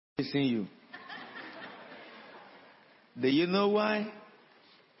Seeing you. Do you know why?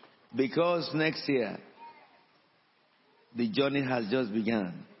 Because next year, the journey has just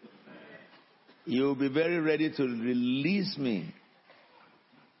begun. You'll be very ready to release me.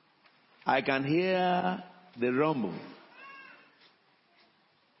 I can hear the rumble.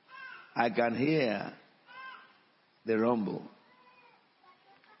 I can hear the rumble.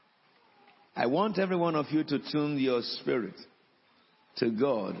 I want every one of you to tune your spirit to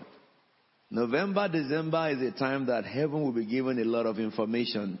God. November, December is a time that heaven will be given a lot of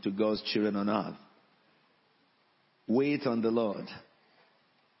information to God's children on earth. Wait on the Lord.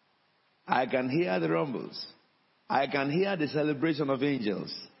 I can hear the rumbles. I can hear the celebration of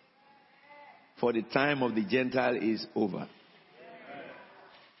angels. For the time of the Gentile is over.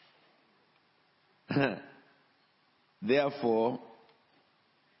 Therefore,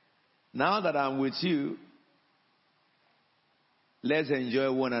 now that I'm with you, let's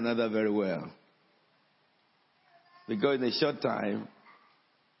enjoy one another very well. Because in a short time,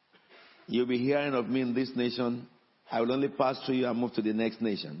 you'll be hearing of me in this nation. I will only pass through you and move to the next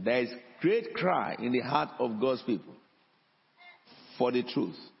nation. There is great cry in the heart of God's people for the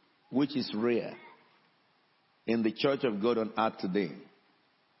truth, which is rare in the church of God on earth today.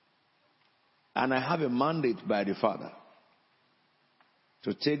 And I have a mandate by the Father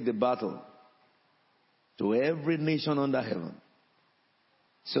to take the battle to every nation under heaven,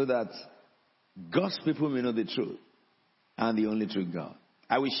 so that God's people may know the truth and the only true God.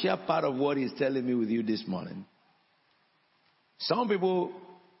 I will share part of what He's telling me with you this morning. Some people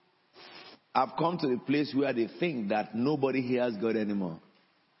have come to the place where they think that nobody hears God anymore,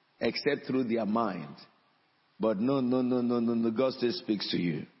 except through their mind. But no. God still speaks to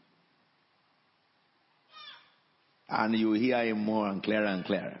you. And you will hear Him more and clearer and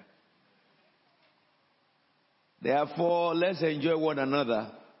clearer. Therefore, let's enjoy one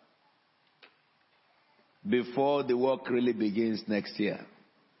another before the work really begins next year.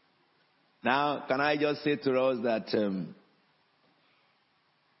 Now, can I just say to us that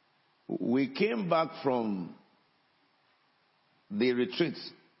we came back from the retreat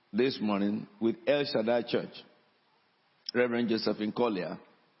this morning with El Shaddai Church, Reverend Josephine Collier.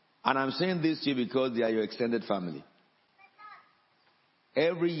 And I'm saying this to you because they are your extended family.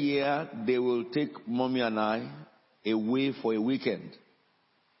 Every year, they will take Mommy and I away for a weekend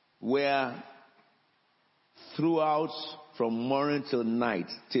where throughout from morning till night,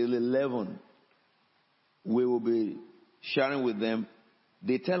 till 11, we will be sharing with them.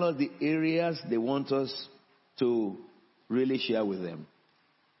 They tell us the areas they want us to really share with them.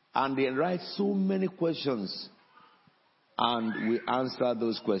 And they write so many questions, and we answer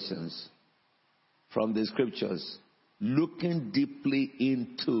those questions from the scriptures, looking deeply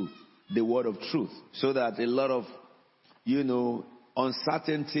into the word of truth, so that a lot of,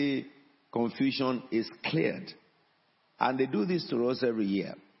 uncertainty, confusion is cleared. And they do this to us every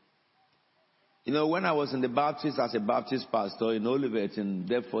year. When I was in the Baptist as a Baptist pastor in Olivet in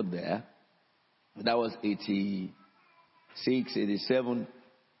Deptford there, that was 86, 87,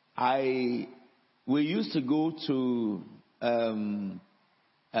 we used to go to,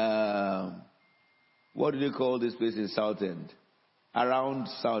 what do they call this place in Southend? Around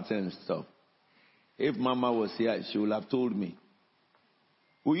Southend stuff. If Mama was here, she would have told me.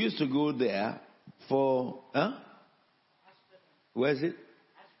 We used to go there for, where is it?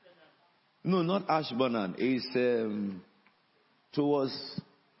 No, not Ashburn. It's towards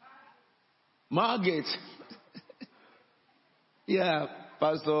Margate. Yeah,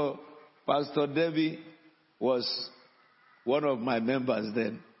 Pastor Debbie was one of my members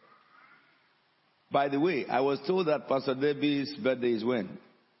then. By the way, I was told that Pastor Debbie's birthday is when?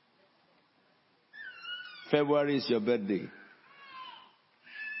 February is your birthday.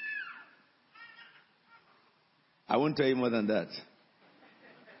 I won't tell you more than that.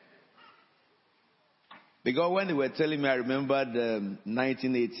 Because when they were telling me, I remembered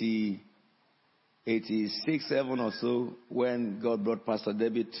 1986, 7 or so, when God brought Pastor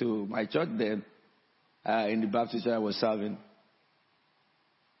Debbie to my church then, in the Baptist church I was serving.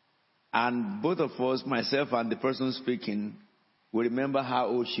 And both of us, myself and the person speaking, we remember how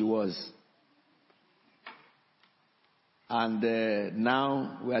old she was. And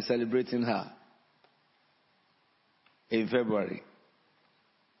now we are celebrating her in February.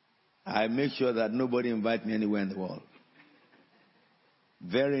 I make sure that nobody invites me anywhere in the world.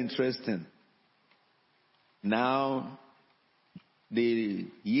 Very interesting. Now, the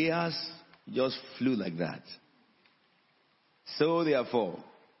years just flew like that. So therefore,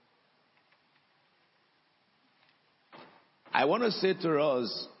 I want to say to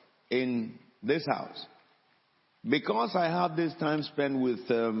us in this house Because I have this time spent with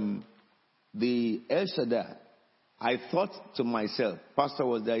the El Shaddai, I thought to myself, Pastor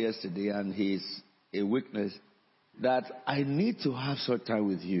was there yesterday and he's a witness, that I need to have some time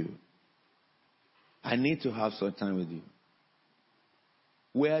with you. I need to have some time with you,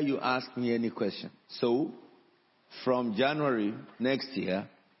 where you ask me any question. So, from January next year,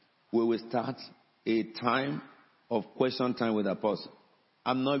 we will start a time of question time with Apostle.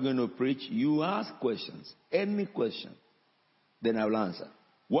 I'm not going to preach. You ask questions, any question, then I will answer.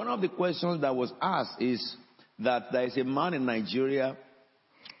 One of the questions that was asked is that there is a man in Nigeria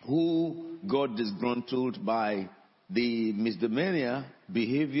who got disgruntled by the misdemeanor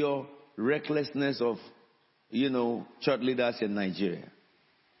behavior, recklessness of, church leaders in Nigeria.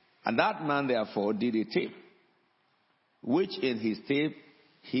 And that man, therefore, did a tape, which in his tape,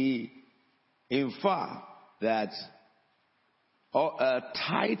 he inferred that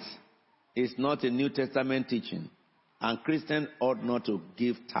tithe is not a New Testament teaching, and Christians ought not to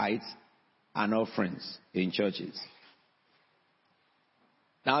give tithes and offerings in churches.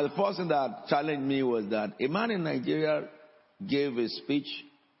 Now, the person that challenged me was that a man in Nigeria gave a speech,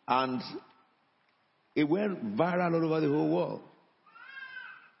 and it went viral all over the whole world.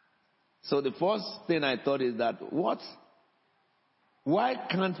 So the first thing I thought is that, why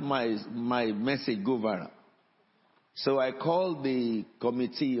can't my message go viral? So I called the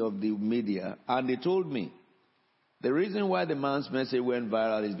committee of the media, and they told me the reason why the man's message went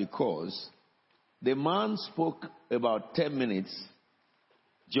viral is because the man spoke about 10 minutes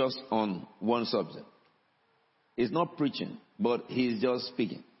just on one subject. He's not preaching, but he's just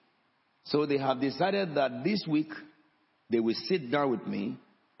speaking. So they have decided that this week they will sit down with me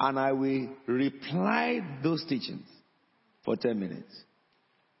and I will reply those teachings for 10 minutes.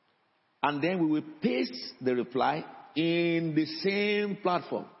 And then we will paste the reply in the same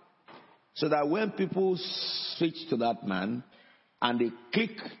platform, so that when people switch to that man and they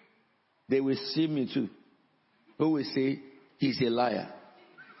click, they will see me too. Who will say, he's a liar.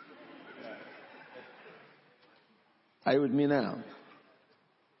 Are you with me now?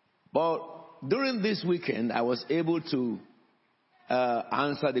 But during this weekend, I was able to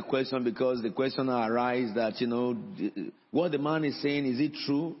answer the question, because the question arises that, what the man is saying, is it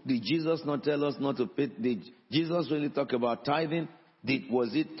true? Did Jesus not tell us not to pay? Did Jesus really talk about tithing?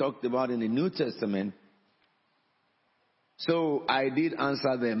 Was it talked about in the New Testament? So I did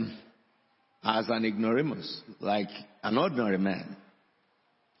answer them as an ignoramus, like an ordinary man,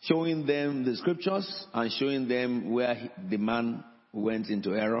 showing them the scriptures and showing them where the man went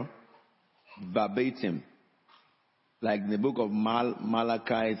into error, verbatim. Like in the book of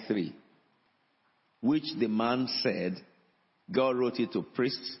Malachi 3, which the man said, God wrote it to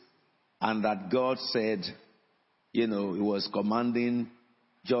priests, and that God said, he was commanding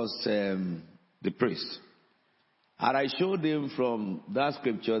just the priest. And I showed him from that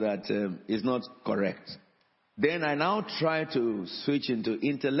scripture that is not correct. Then I now try to switch into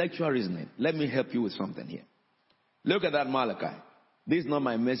intellectual reasoning. Let me help you with something here. Look at that Malachi. This is not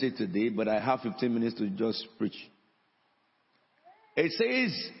my message today, but I have 15 minutes to just preach. It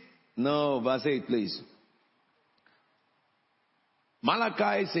says, verse 8, please.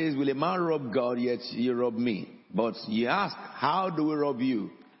 Malachi says, will a man rob God, yet ye rob me? But ye ask, how do we rob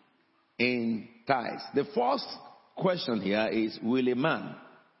you? In tithes. The first question here is, will a man?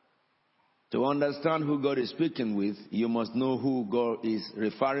 To understand who God is speaking with, you must know who God is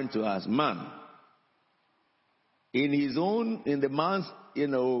referring to as man. In the man's,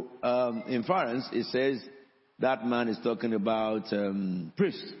 inference, it says, that man is talking about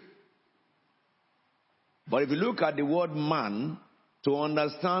priest. But if you look at the word man, to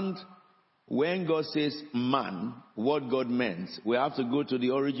understand when God says man, what God meant, we have to go to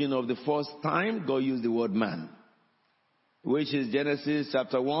the origin of the first time God used the word man, which is Genesis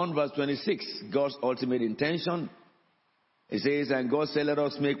chapter 1, verse 26, God's ultimate intention. It says, and God said, let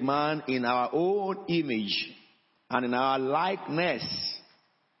us make man in our own image and in our likeness.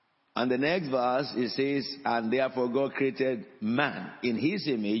 And the next verse, it says, and therefore God created man in his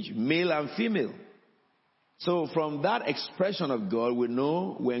image, male and female. So from that expression of God, we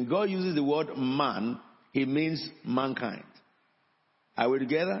know when God uses the word man, he means mankind. Are we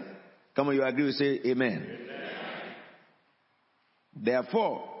together? Come on, you agree? We say amen. Amen.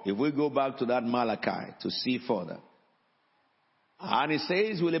 Therefore, if we go back to that Malachi to see further, and it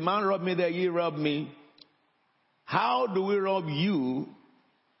says, will a man rob me that ye rob me? How do we rob you?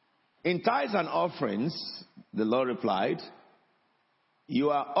 In tithes and offerings, the Lord replied,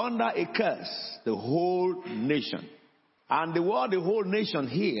 you are under a curse, the whole nation. And the word the whole nation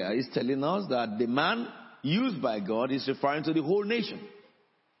here is telling us that the man used by God is referring to the whole nation.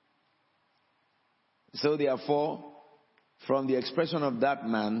 So therefore, from the expression of that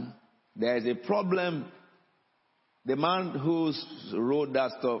man, there is a problem. The man who wrote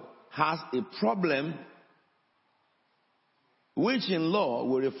that stuff has a problem, which in law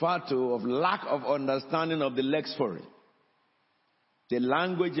we refer to of lack of understanding of the lexicon, the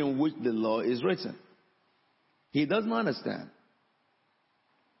language in which the law is written. He doesn't understand.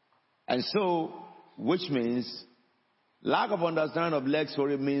 And so, which means lack of understanding of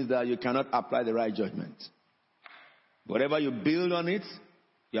lexicon means that you cannot apply the right judgment. Whatever you build on it,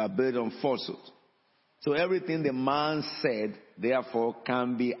 you are built on falsehood. So everything the man said, therefore,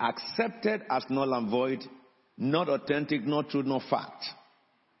 can be accepted as null and void, not authentic, not true, not fact.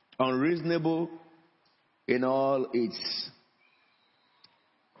 Unreasonable in all its,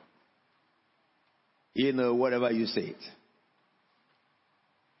 whatever you say it.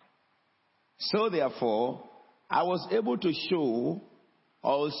 So therefore, I was able to show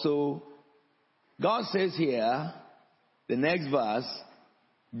also, God says here, the next verse,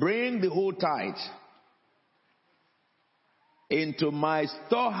 bring the whole tithe into my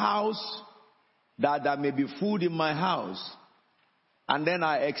storehouse, that there may be food in my house. And then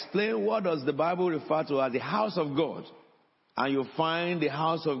I explain what does the Bible refer to as the house of God. And you find the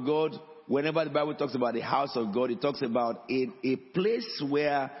house of God, whenever the Bible talks about the house of God, it talks about a place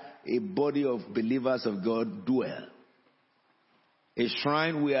where a body of believers of God dwell. A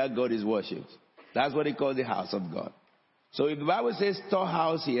shrine where God is worshipped. That's what they call the house of God. So if the Bible says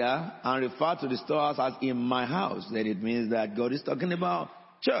storehouse here and refer to the storehouse as in my house, then it means that God is talking about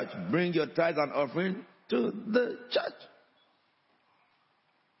church. Bring your tithes and offering to the church.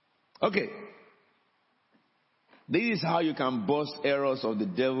 Okay. This is how you can bust errors of the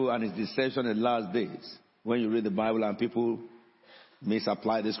devil and his deception in the last days. When you read the Bible and people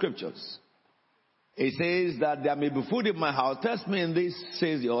misapply the scriptures. It says that there may be food in my house. Test me in this,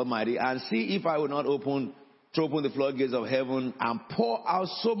 says the Almighty, and see if I will not open the floodgates of heaven and pour out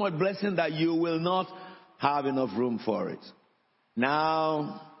so much blessing that you will not have enough room for it.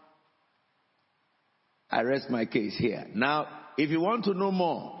 Now, I rest my case here. Now, if you want to know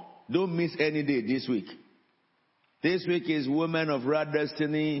more, don't miss any day this week. This week is Women of Rad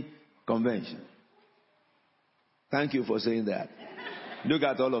Destiny Convention. Thank you for saying that. Look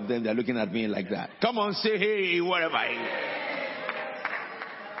at all of them. They're looking at me like that. Come on, say hey, whatever.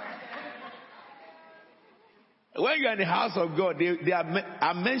 When you're in the house of God, they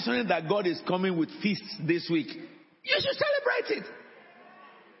are mentioning that God is coming with feasts this week. You should celebrate it.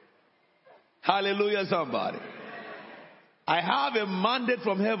 Hallelujah, somebody. I have a mandate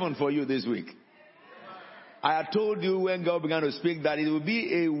from heaven for you this week. I had told you when God began to speak that it will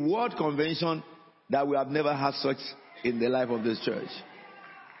be a world convention that we have never had such in the life of this church.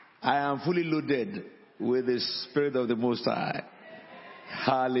 I am fully loaded with the Spirit of the Most High.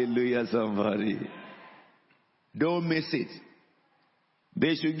 Hallelujah, somebody. Don't miss it.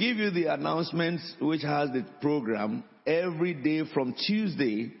 They should give you the announcements which has the program every day from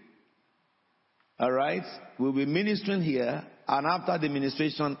Tuesday. All right? We'll be ministering here, and after the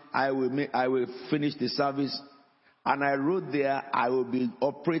ministration, I will finish the service. And I wrote there, I will be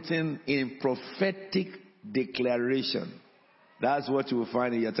operating in prophetic declaration. That's what you will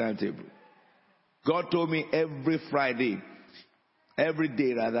find in your timetable. God told me every Friday, every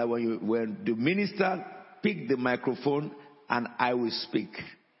day rather, when the minister pick the microphone and I will speak.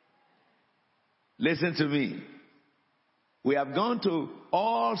 Listen to me. We have gone to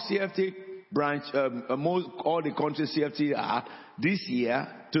all CFT branch, all the countries CFT are this year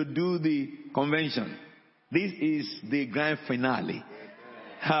to do the convention. This is the grand finale.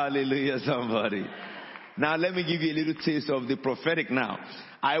 Hallelujah, somebody. Now let me give you a little taste of the prophetic now.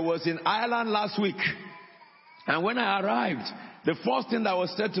 I was in Ireland last week, and when I arrived, the first thing that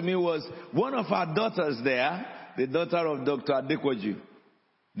was said to me was, one of our daughters there, the daughter of Dr. Adequaju,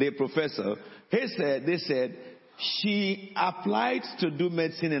 the professor, they said she applied to do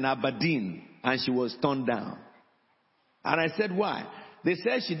medicine in Aberdeen and she was turned down. And I said, why? They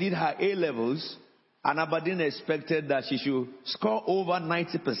said she did her A-levels and Aberdeen expected that she should score over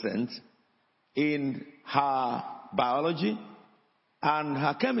 90% in her biology and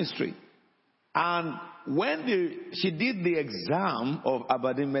her chemistry. And when she did the exam of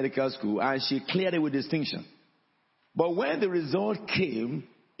Aberdeen Medical School and she cleared it with distinction. But when the result came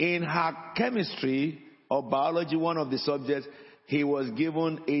in her chemistry or biology, one of the subjects, he was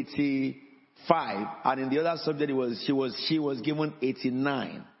given 85, and in the other subject she was given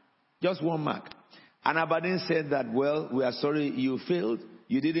 89, just 1 mark. And Aberdeen said that, well, we are sorry you failed.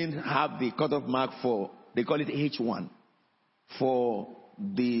 You didn't have the cutoff mark for, they call it H1,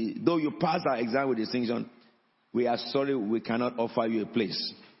 though you passed our exam with distinction, we are sorry we cannot offer you a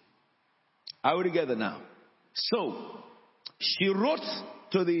place. Are we together now? So, she wrote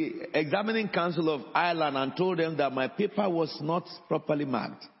to the examining council of Ireland and told them that my paper was not properly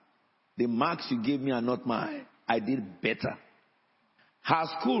marked. The marks you gave me are not mine. I did better. Her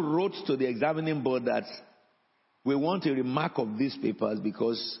school wrote to the examining board that we want a remark of these papers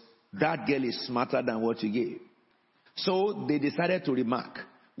because that girl is smarter than what you gave. So they decided to remark.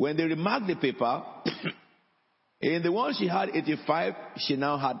 When they remarked the paper, in the one she had 85, she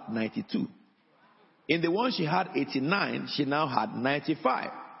now had 92. In the one she had 89, she now had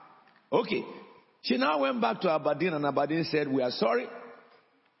 95. Okay. She now went back to Aberdeen, and Aberdeen said, we are sorry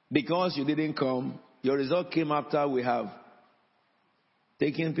because you didn't come. Your result came after we have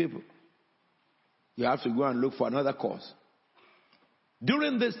taken people. You have to go and look for another course.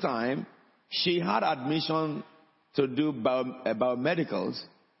 During this time, she had admission to do biomedicals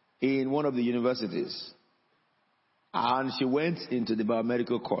in one of the universities. And she went into the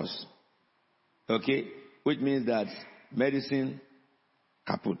biomedical course. Okay? Which means that medicine,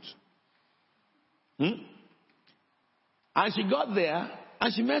 kaput. And she got there,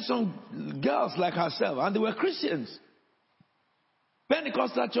 and she met some girls like herself, and they were Christians.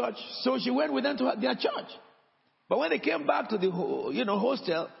 Pentecostal church, so she went with them to their church. But when they came back to the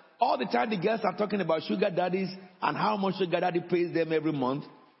hostel, all the time the girls are talking about sugar daddies and how much sugar daddy pays them every month.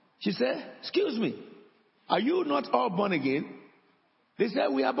 She said, excuse me, are you not all born again? They said,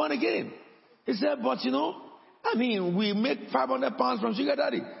 we are born again. He said, but we make 500 pounds from sugar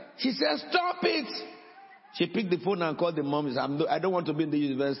daddy. She said, stop it. She picked the phone and called the mom and said, I don't want to be in the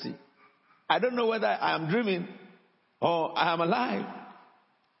university. I don't know whether I am dreaming or I am alive.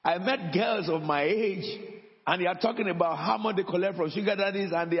 I met girls of my age, and they are talking about how much they collect from sugar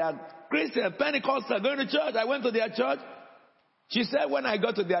daddies, and they are Christian, Pentecostal, going to church. I went to their church. She said when I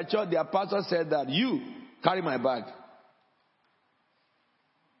got to their church, their pastor said that, you carry my bag.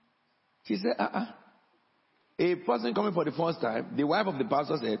 She said, A person coming for the first time, the wife of the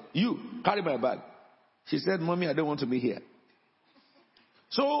pastor said, you carry my bag. She said, Mommy, I don't want to be here.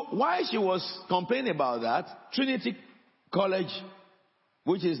 So while she was complaining about that, Trinity College,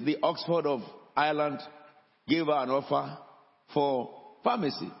 which is the Oxford of Ireland, gave her an offer for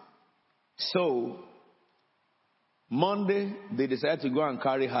pharmacy. So Monday, they decided to go and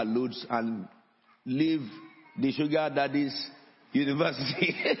carry her loads and leave the sugar daddy's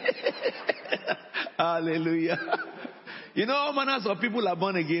university. Hallelujah. All manners of people are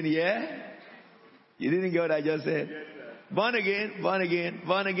born again, yeah? You didn't get what I just said? Born again, born again,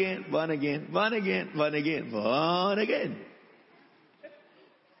 born again, born again, born again, born again, born again.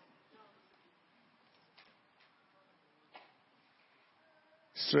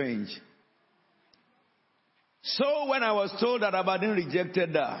 Strange. So when I was told that Aberdeen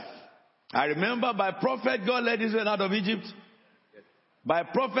rejected that, I remember by prophet God led Israel out of Egypt. By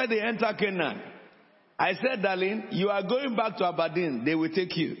prophet they enter Canaan. I said, darling, you are going back to Aberdeen. They will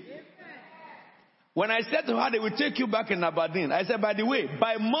take you. When I said to her, they will take you back in Aberdeen, I said, by the way,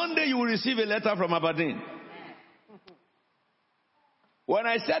 by Monday you will receive a letter from Aberdeen. When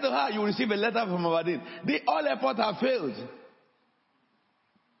I said to her, you will receive a letter from Aberdeen, all efforts have failed.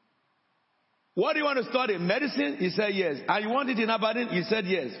 What do you want to study? Medicine? He said yes. And you want it in Aberdeen? He said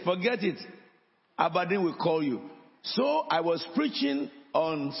yes. Forget it. Aberdeen will call you. So I was preaching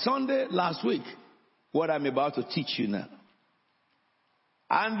on Sunday last week what I'm about to teach you now.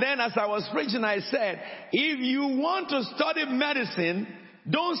 And then as I was preaching, I said, if you want to study medicine,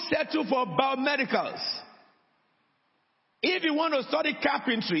 don't settle for biomedicals. If you want to study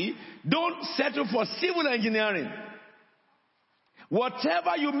carpentry, don't settle for civil engineering.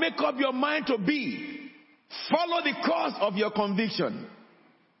 Whatever you make up your mind to be, follow the course of your conviction.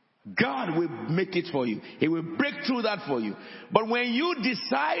 God will make it for you. He will break through that for you. But when you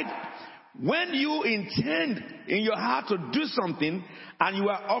decide, when you intend in your heart to do something and you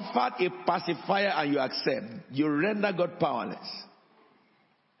are offered a pacifier and you accept, you render God powerless.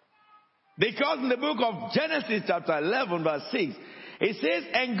 Because in the book of Genesis chapter 11 verse 6, it says,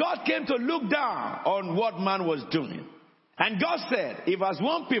 and God came to look down on what man was doing. And God said, if as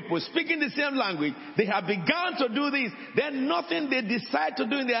one people speaking the same language, they have begun to do this, then nothing they decide to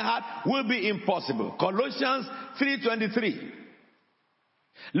do in their heart will be impossible. Colossians 3:23.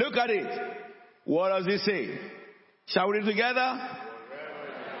 Look at it. What does it say? Shall we read together?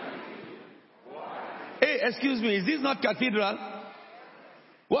 Hey, excuse me, is this not cathedral?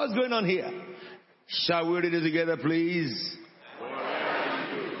 What's going on here? Shall we read it together, please?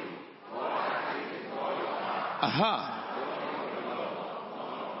 Aha.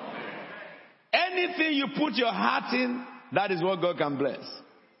 Anything you put your heart in, that is what God can bless.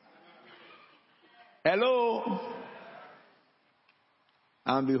 Hello?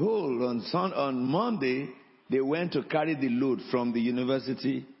 And behold, on Monday, they went to carry the load from the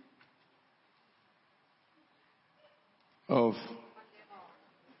University of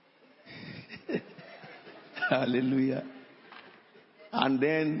Hallelujah. And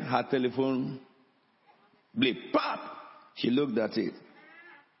then her telephone bleep, pop. She looked at it.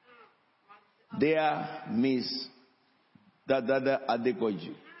 Dear Miss Dadada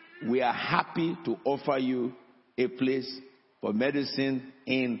Adekoju, we are happy to offer you a place for medicine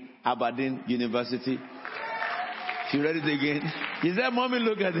in Aberdeen University. She read it again. She said, Mommy,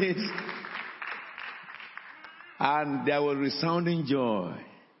 look at this. And there was resounding joy.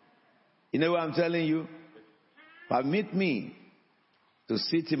 You know what I'm telling you? Permit me to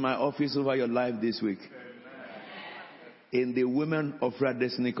sit in my office over your life this week. In the Women of Prayer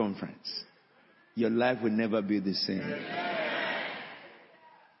Destiny Conference. Your life will never be the same.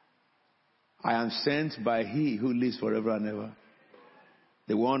 I am sent by He who lives forever and ever.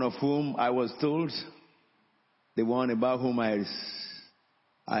 The one of whom I was told, the one about whom I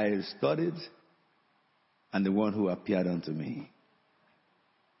studied, and the one who appeared unto me.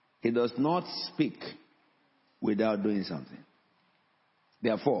 He does not speak without doing something.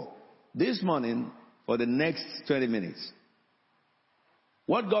 Therefore, this morning, for the next 20 minutes,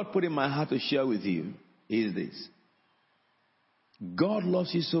 what God put in my heart to share with you is this. God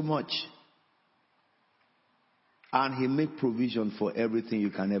loves you so much, and He makes provision for everything you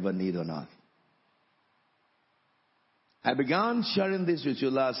can ever need on earth. I began sharing this with you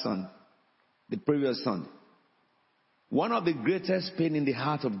last Sunday, the previous Sunday. One of the greatest pain in the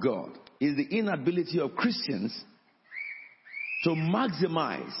heart of God is the inability of Christians to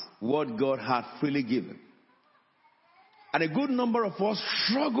maximize what God has freely given. And a good number of us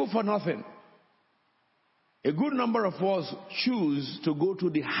struggle for nothing. A good number of us choose to go to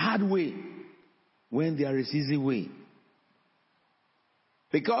the hard way when there is easy way.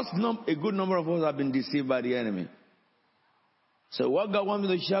 Because a good number of us have been deceived by the enemy. So what God wants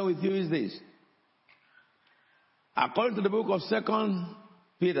me to share with you is this. According to the book of 2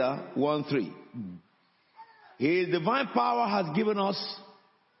 Peter 1:3, His divine power has given us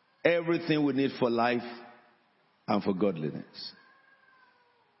everything we need for life and for godliness.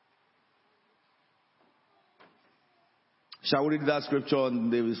 Shall we read that scripture on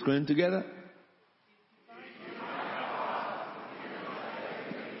the screen together?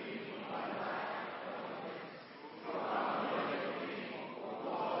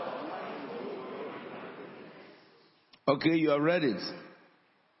 Okay, you have read it.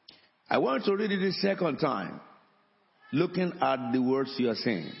 I want to read it the second time, looking at the words you are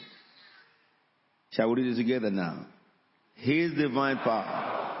saying. Shall we read it together now? His divine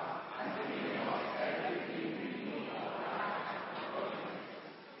power.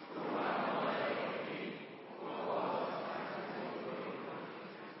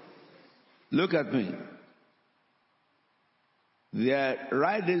 Look at me.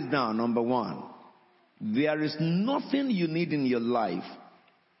 Write this down, number one. There is nothing you need in your life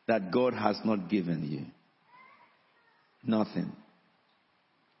that God has not given you. Nothing.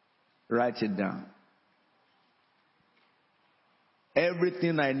 Write it down.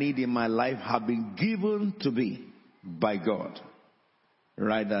 Everything I need in my life has been given to me by God.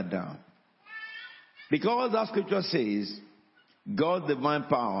 Write that down. Because that scripture says, God's divine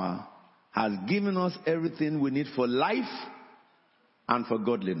power has given us everything we need for life and for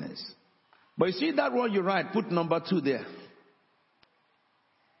godliness. But you see that one you write, put number 2 there.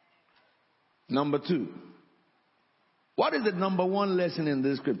 Number 2. What is the number 1 lesson in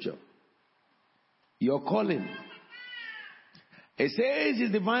this scripture? Your calling. It says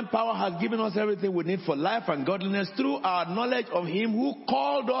His divine power has given us everything we need for life and godliness through our knowledge of Him who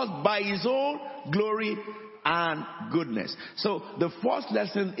called us by His own glory and goodness. So the first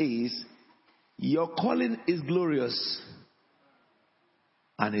lesson is your calling is glorious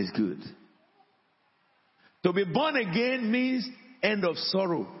and is good. To be born again means end of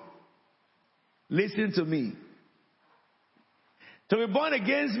sorrow. Listen to me. To be born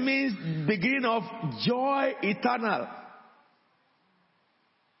again means beginning of joy eternal.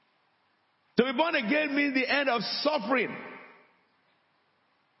 To be born again means the end of suffering.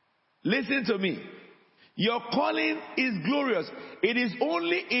 Listen to me. Your calling is glorious. It is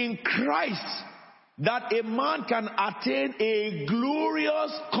only in Christ that a man can attain a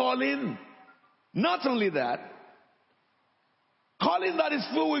glorious calling. Not only that, calling that is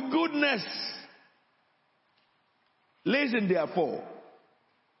full with goodness. Listen therefore.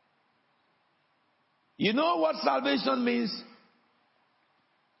 You know what salvation means?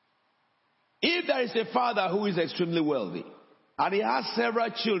 If there is a father who is extremely wealthy and he has several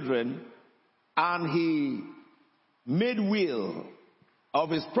children and he made will of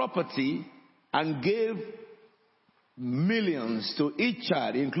his property and gave millions to each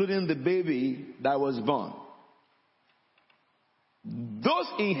child, including the baby that was born. Those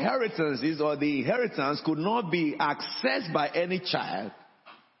inheritances or the inheritance could not be accessed by any child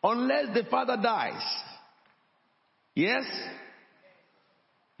unless the father dies. Yes?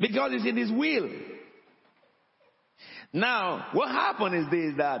 Because it's in his will. Now, what happened is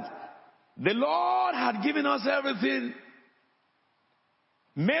this, that the Lord had given us everything,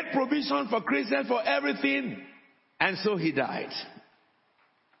 made provision for Christians for everything, and so he died.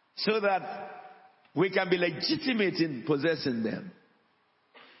 So that we can be legitimate in possessing them.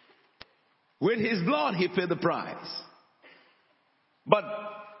 With his blood, he paid the price. But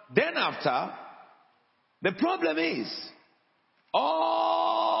then after, the problem is,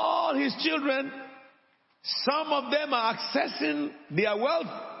 all his children, some of them are accessing their wealth.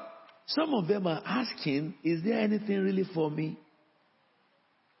 Some of them are asking, is there anything really for me?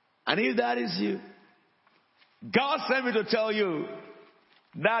 And if that is you, God sent me to tell you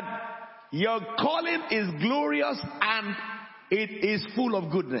that your calling is glorious and it is full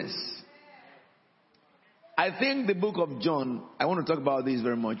of goodness. I think the book of John, I want to talk about this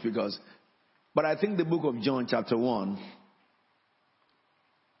very much but I think the book of John chapter 1,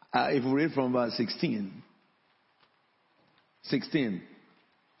 if we read from verse 16,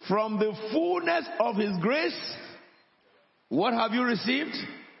 from the fullness of his grace, what have you received?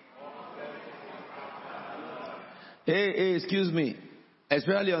 Hey, excuse me.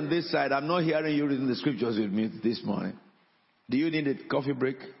 Especially on this side, I'm not hearing you reading the scriptures with me this morning. Do you need a coffee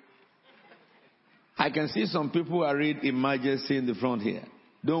break? I can see some people who are reading emergency in the front here.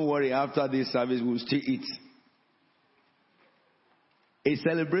 Don't worry, after this service, we'll still eat. A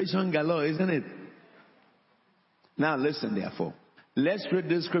celebration galore, isn't it? Now listen, therefore. Let's read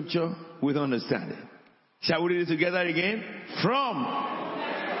this scripture with understanding. Shall we read it together again? From...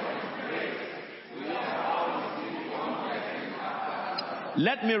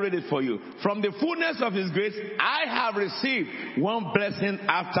 Let me read it for you. From the fullness of his grace, I have received one blessing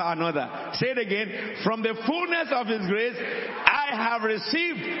after another. Say it again. From the fullness of his grace, I have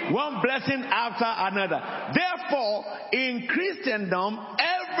received one blessing after another. Therefore, in Christendom,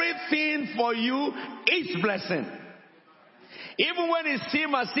 everything for you is blessing. Even when it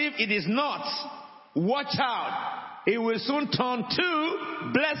seems as if it is not, watch out. It will soon turn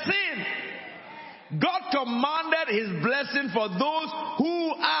to blessing. God commanded his blessing for those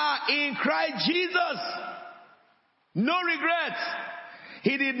who are in Christ Jesus. No regrets.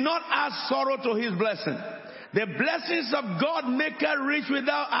 He did not add sorrow to his blessing. The blessings of God make her rich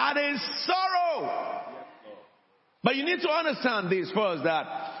without adding sorrow. But you need to understand this first,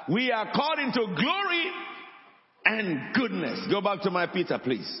 that we are called into glory and goodness. Go back to my Peter,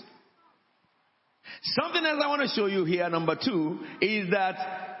 please. Something else I want to show you here, number 2, is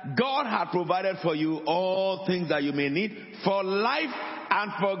that God had provided for you all things that you may need for life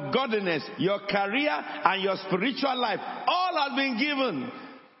and for godliness, your career and your spiritual life. All has been given.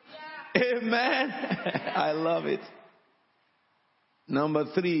 Yeah. Amen. I love it. Number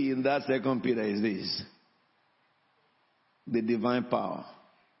 3 in that 2 Peter is this: the divine power.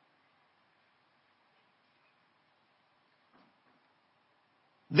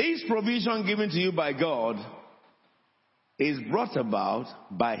 This provision given to you by God is brought about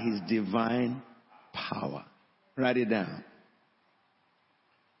by his divine power. Write it down.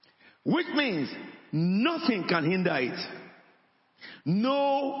 Which means nothing can hinder it.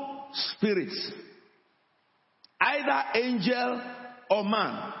 No spirits, either angel or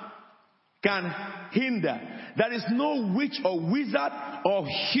man, can hinder. There is no witch or wizard or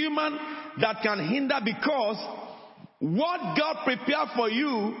human that can hinder, because what God prepared for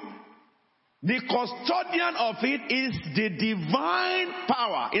you, the custodian of it is the divine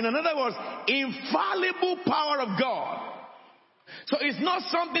power. In other words, infallible power of God. So it's not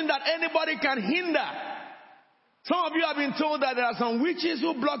something that anybody can hinder. Some of you have been told that there are some witches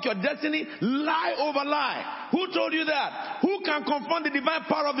who block your destiny. Lie over lie. Who told you that? Who can confront the divine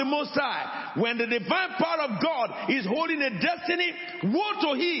power of the Most High? When the divine power of God is holding a destiny, woe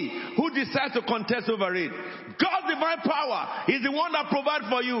to he who decides to contest over it. God's divine power is the one that provides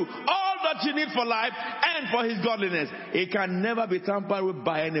for you all that you need for life and for his godliness. It can never be tampered with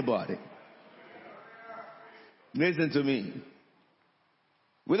by anybody. Listen to me.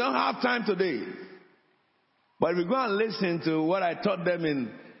 We don't have time today. But if we go and listen to what I taught them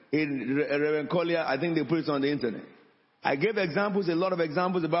in Reverend Collier, I think they put it on the internet. I gave examples, a lot of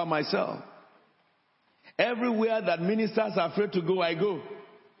examples about myself. Everywhere that ministers are afraid to go, I go.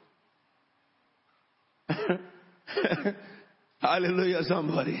 Hallelujah,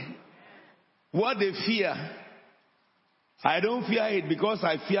 somebody. What they fear, I don't fear it because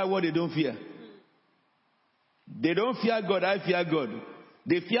I fear what they don't fear. They don't fear God, I fear God.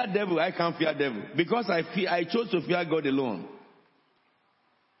 They fear devil, I can't fear devil. Because I chose to fear God alone.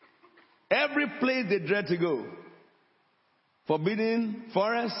 Every place they dread to go. Forbidden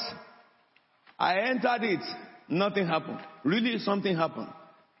forest. I entered it. Nothing happened. Really, something happened.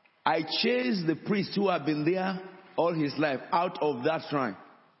 I chased the priest who had been there all his life out of that shrine.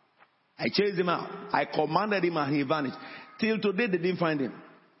 I chased him out. I commanded him and he vanished. Till today they didn't find him.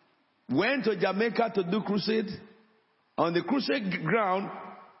 Went to Jamaica to do crusade. On the crusade ground,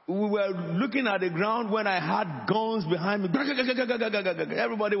 we were looking at the ground when I had guns behind me.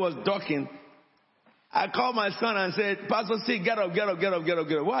 Everybody was ducking. I called my son and said, Pastor C, get up.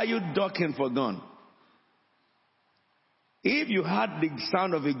 Why are you ducking for gun? If you had the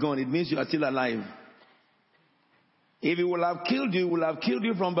sound of a gun, it means you are still alive. If it will have killed you, it will have killed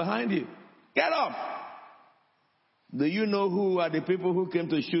you from behind you. Get up! Do you know who are the people who came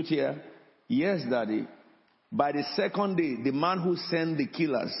to shoot here? Yes, Daddy. By the second day, the man who sent the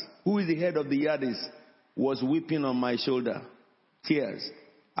killers, who is the head of the Yardis, was weeping on my shoulder. Tears.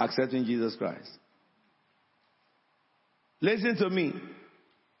 Accepting Jesus Christ. Listen to me.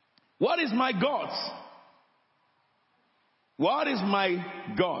 What is my God? What is my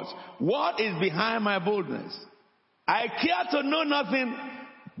God? What is behind my boldness? I care to know nothing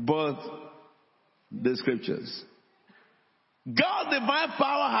but the scriptures. God's divine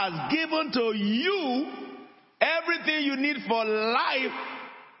power has given to you everything you need for life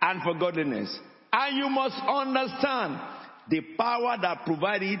and for godliness. And you must understand the power that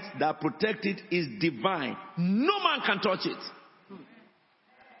provides it, that protects it, is divine. No man can touch it.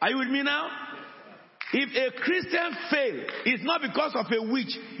 Are you with me now? If a Christian fails, it's not because of a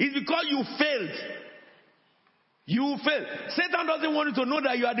witch. It's because you failed. You failed. Satan doesn't want you to know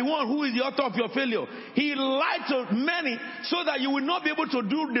that you are the one who is the author of your failure. He lied to many so that you will not be able to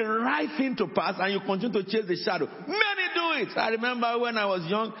do the right thing to pass and you continue to chase the shadow. Many do it. I remember when I was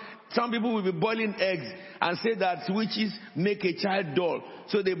young, some people will be boiling eggs and say that witches make a child dull.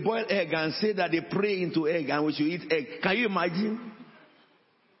 So they boil egg and say that they pray into egg and we should eat egg. Can you imagine?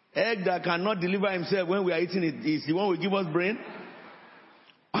 Egg that cannot deliver himself when we are eating it is the one who give us brain.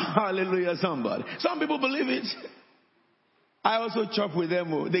 Hallelujah, somebody. Some people believe it. I also chop with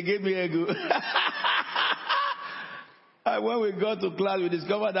them. They gave me egg. And when we got to class, we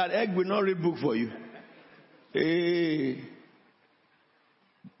discovered that egg will not read book for you. Hey.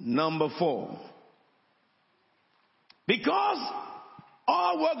 Number 4. Because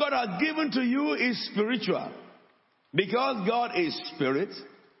all what God has given to you is spiritual. Because God is spirit,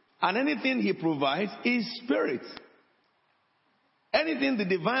 and anything he provides is spirit. Anything the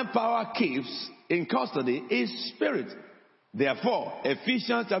divine power keeps in custody is spirit. Therefore,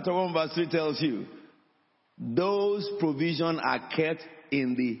 Ephesians chapter 1 verse 3 tells you, those provisions are kept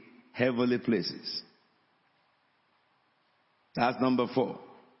in the heavenly places. That's number 4.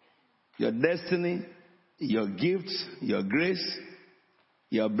 Your destiny, your gifts, your grace,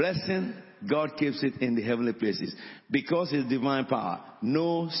 your blessing, God keeps it in the heavenly places. Because it's divine power,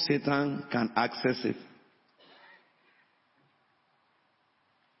 no Satan can access it.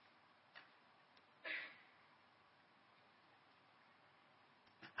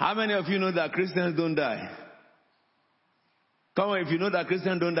 How many of you know that Christians don't die? Come on, if you know that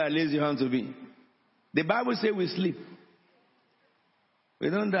Christians don't die, raise your hand to me. The Bible says we sleep. We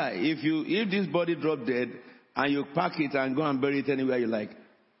don't die. If this body drop dead and you pack it and go and bury it anywhere you like,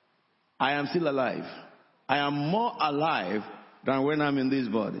 I am still alive. I am more alive than when I'm in this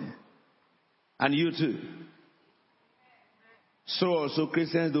body. And you too. So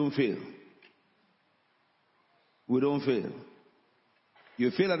Christians don't fail. We don't fail. You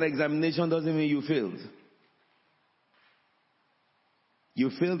fail an examination doesn't mean you failed.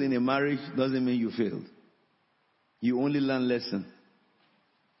 You failed in a marriage doesn't mean you failed. You only learn lesson.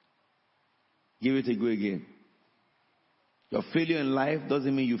 Give it a go again. Your failure in life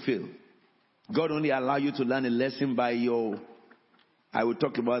doesn't mean you fail. God only allows you to learn a lesson by I will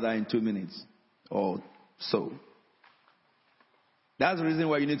talk about that in 2 minutes or so. That's the reason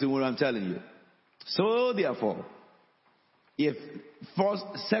why you need to know what I'm telling you. So therefore, if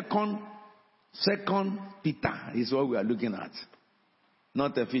second Peter is what we are looking at,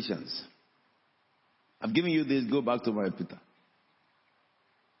 not Ephesians. I've given you this, go back to my Peter.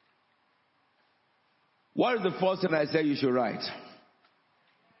 What is the first thing I said you should write?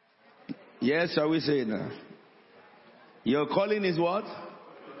 Yes, shall we say it now? Your calling is what?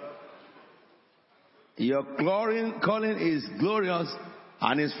 Your calling is glorious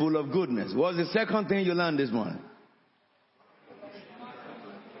and is full of goodness. What's the second thing you learned this morning?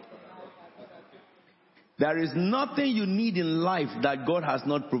 There is nothing you need in life that God has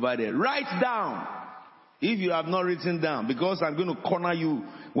not provided. Write down. If you have not written down, because I'm going to corner you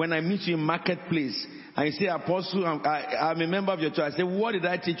when I meet you in marketplace and you say, Apostle, I'm a member of your church. I say, what did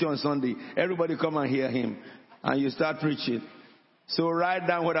I teach you on Sunday? Everybody come and hear him. And you start preaching. So write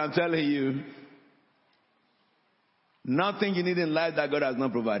down what I'm telling you. Nothing you need in life that God has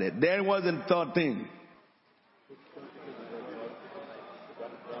not provided. There was the third thing.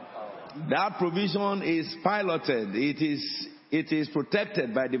 That provision is piloted. It is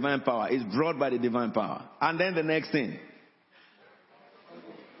protected by divine power. It's brought by the divine power. And then the next thing.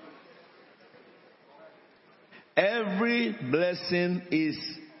 Every blessing is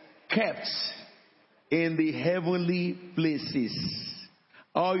kept in the heavenly places.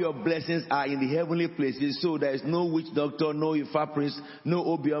 All your blessings are in the heavenly places. So there is no witch doctor, no Ifa priest, no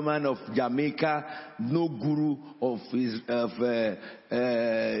Obiaman of Jamaica, no guru of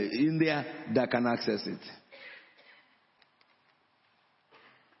India that can access it.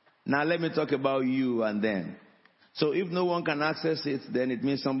 Now let me talk about you and them. So if no one can access it, then it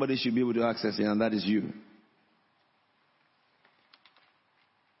means somebody should be able to access it, and that is you.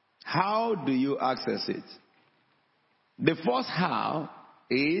 How do you access it? The first how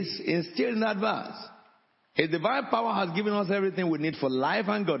is instilled in that verse. A divine power has given us everything we need for life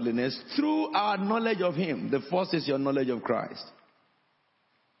and godliness through our knowledge of Him. The first is your knowledge of Christ.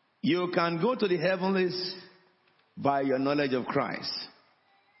 You can go to the heavenlies by your knowledge of Christ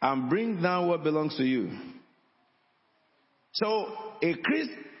and bring down what belongs to you. So a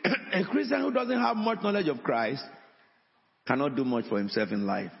Christian who doesn't have much knowledge of Christ cannot do much for himself in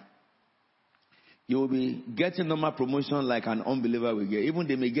life. You will be getting normal promotion like an unbeliever will get. Even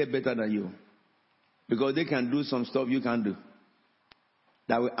they may get better than you. Because they can do some stuff you can't do.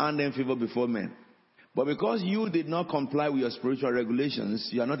 That will earn them favor before men. But because you did not comply with your spiritual regulations,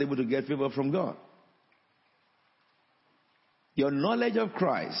 you are not able to get favor from God. Your knowledge of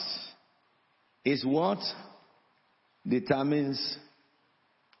Christ is what determines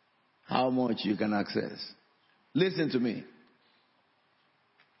how much you can access. Listen to me.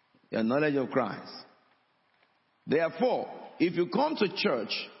 Your knowledge of Christ. Therefore, if you come to church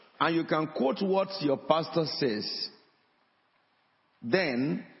and you can quote what your pastor says,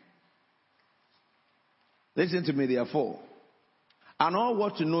 then, listen to me therefore, and all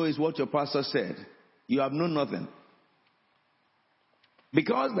what you know is what your pastor said, you have known nothing.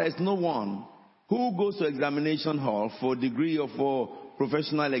 Because there is no one who goes to examination hall for degree or for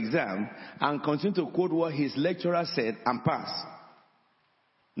professional exam and continue to quote what his lecturer said and pass.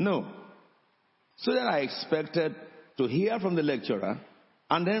 No. So that I expected to hear from the lecturer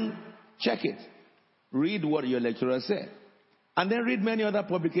and then check it. Read what your lecturer said. And then read many other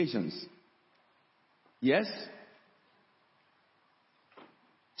publications. Yes?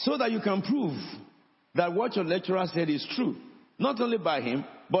 So that you can prove that what your lecturer said is true. Not only by him,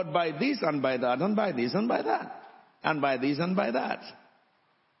 but by this and by that and by this and by that. And by this and by that.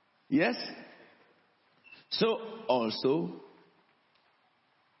 Yes? So also,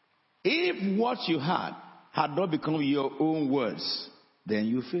 if what you had not become your own words, then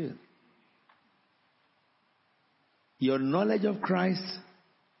you fail. Your knowledge of Christ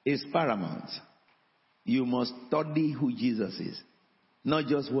is paramount. You must study who Jesus is, not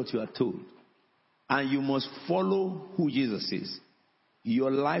just what you are told. And you must follow who Jesus is. Your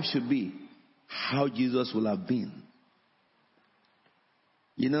life should be how Jesus will have been.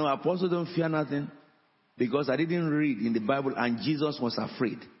 You know, apostles don't fear nothing because I didn't read in the Bible and Jesus was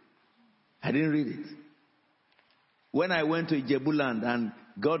afraid. I didn't read it. When I went to Ijebuland and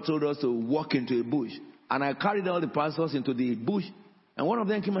God told us to walk into a bush, and I carried all the pastors into the bush, and one of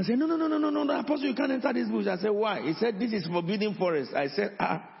them came and said, no, Apostle, you can't enter this bush. I said, why? He said, this is forbidden forest. I said,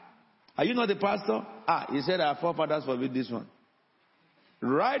 are you not the pastor? He said, our forefathers forbid this one.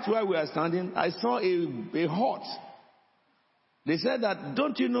 Right where we are standing, I saw a hut. They said that,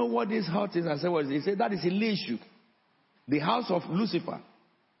 don't you know what this hut is? I said, what is it? He said, that is Elishu, the house of Lucifer.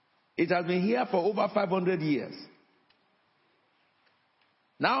 It has been here for over 500 years.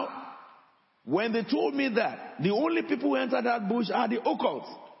 Now, when they told me that, the only people who enter that bush are the occult.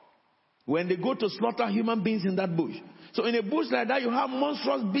 When they go to slaughter human beings in that bush. So in a bush like that, you have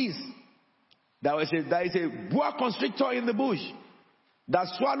monstrous beasts. There is a boa constrictor in the bush that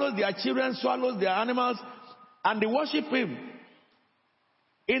swallows their children, swallows their animals, and they worship him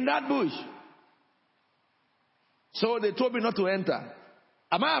in that bush. So they told me not to enter.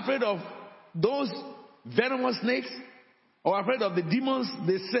 Am I afraid of those venomous snakes? Or afraid of the demons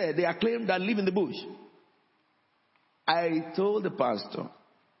they acclaim that live in the bush? I told the pastor,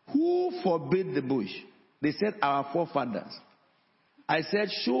 who forbid the bush? They said, our forefathers. I said,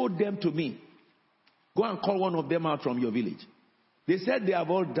 show them to me. Go and call one of them out from your village. They said they have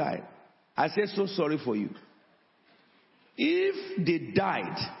all died. I said, so sorry for you. If they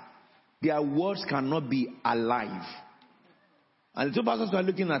died, their words cannot be alive. And the two pastors were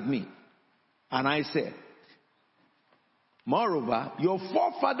looking at me. And I said, moreover, your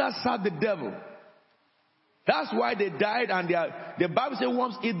forefathers served the devil. That's why they died, and the Bible says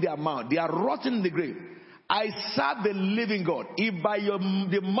worms eat their mouth. They are rotten in the grave. I serve the living God. If by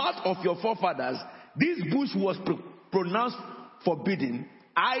the mouth of your forefathers this bush was pronounced forbidden,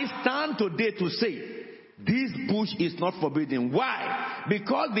 I stand today to say this bush is not forbidden. Why?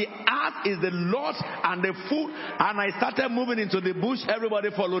 Because the earth is the Lord's and the food. And I started moving into the bush. Everybody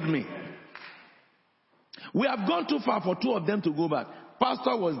followed me. We have gone too far for two of them to go back.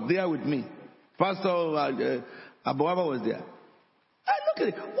 Pastor was there with me. Pastor Abuaba was there. I look at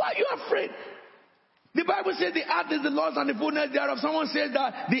it. Why are you afraid? The Bible says the earth is the Lord's and the fullness thereof. Someone says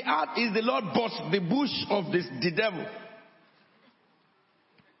that the earth is the Lord, but the bush of the devil.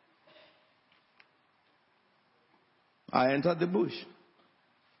 I entered the bush.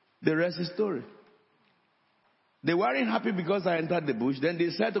 The rest is story. They weren't happy because I entered the bush. Then they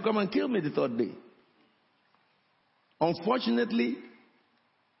decided to come and kill me the third day. Unfortunately,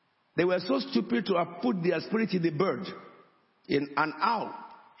 they were so stupid to have put their spirit in the bird, in an owl.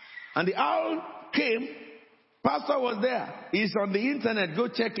 And the owl came. Pastor was there. He's on the internet. Go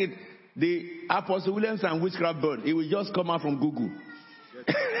check it. The Apostle Williams and witchcraft bird. It will just come out from Google.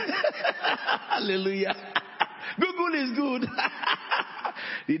 Hallelujah. Google is good.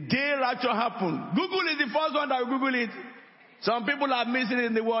 The day rapture happened, Google is the first one that will Google it. Some people are missing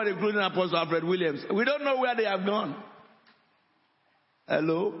in the world, including Apostle Alfred Williams. We don't know where they have gone.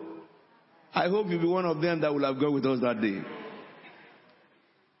 Hello? I hope you'll be one of them that will have gone with us that day.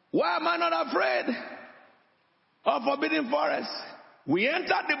 Why am I not afraid of forbidden forest? We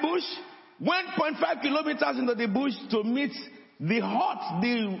entered the bush, went 0.5 kilometers into the bush to meet the hut,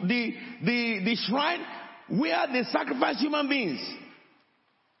 the shrine where they sacrifice human beings.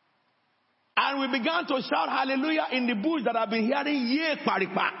 And we began to shout hallelujah in the bush that I've been hearing Ye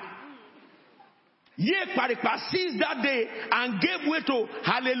Paripa. Ye Paripa seized that day and gave way to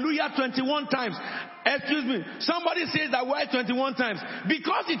hallelujah 21 times. Excuse me. Somebody says that why 21 times?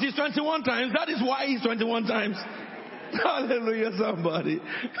 Because it is 21 times. That is why it's 21 times. Hallelujah, somebody.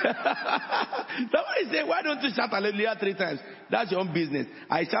 Somebody say, why don't you shout hallelujah 3 times? That's your own business.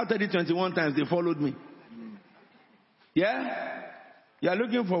 I shouted it 21 times. They followed me. Yeah? You are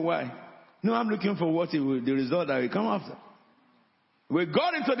looking for why? No, I'm looking for what the result that will come after. We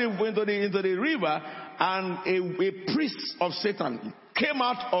got into the river, and a priest of Satan came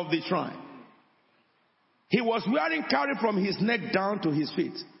out of the shrine. He was wearing carry from his neck down to his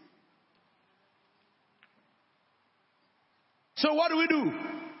feet. So what do we do?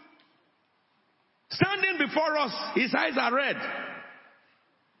 Standing before us, his eyes are red.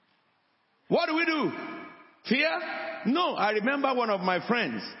 What do we do? Fear? No, I remember one of my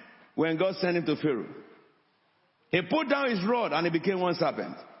friends when God sent him to Pharaoh. He put down his rod and he became one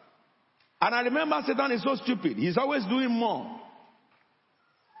serpent. And I remember Satan is so stupid. He's always doing more.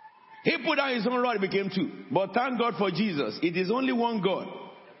 He put down his own rod, it became 2. But thank God for Jesus. It is only one God.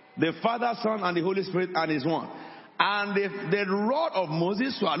 The Father, Son, and the Holy Spirit, and is one. And the rod of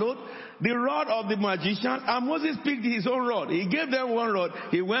Moses swallowed the rod of the magician, and Moses picked his own rod. He gave them one rod.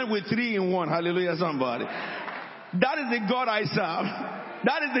 He went with 3 in 1. Hallelujah, somebody. That is the God I serve.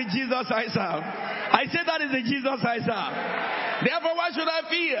 That is the Jesus I serve. I say that is the Jesus I serve. Therefore, why should I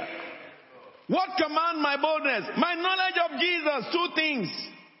fear? What command my boldness? My knowledge of Jesus. 2 things.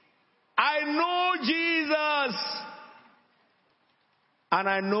 I know Jesus. And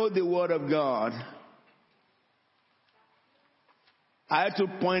I know the Word of God. I had to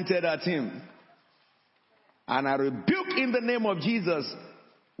point it at him. And I rebuke in the name of Jesus.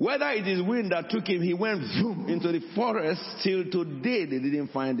 Whether it is wind that took him, he went zoom into the forest. Till today, they didn't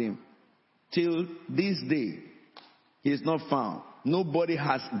find him. Till this day, he is not found. Nobody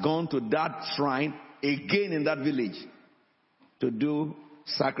has gone to that shrine again in that village to do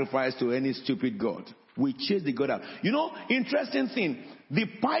sacrifice to any stupid god. We chased the god out. You know, interesting thing. The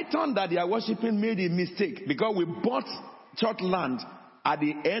python that they are worshiping made a mistake because we bought church land at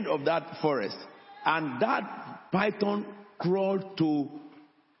the end of that forest. And that python crawled to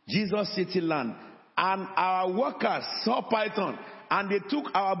Jesus City land, and our workers saw python, and they took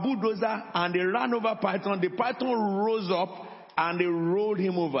our bulldozer and they ran over python. The python rose up and they rolled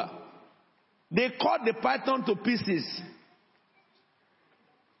him over. They cut the python to pieces,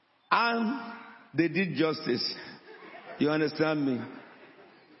 and they did justice. You understand me?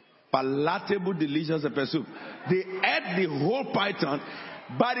 Palatable, delicious pepper soup. They ate the whole python.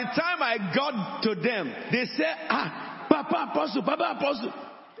 By the time I got to them, they said, Papa Apostle, Papa Apostle.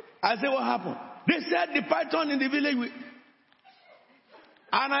 I said, what happened? They said the python in the village.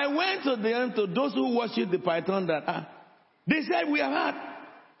 And I went to them, to those who worship the python, that they said, we have had,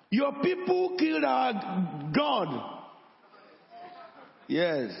 your people killed our God.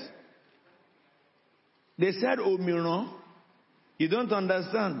 Yes. They said, Omiron. You don't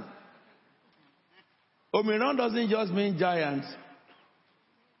understand. Omiron doesn't just mean giant.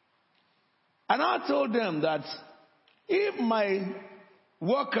 And I told them that if my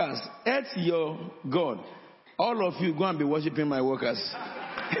workers ate your God, all of you go and be worshiping my workers.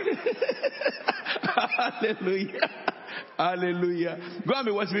 Hallelujah. Hallelujah. Go and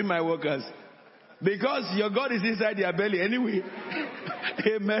be worshiping my workers. Because your God is inside their belly anyway.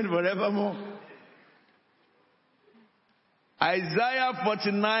 Amen forevermore. Isaiah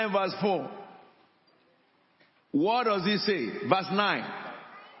 49 verse 4. What does he say? Verse 9.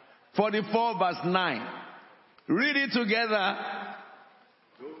 44 verse 9. Read it together.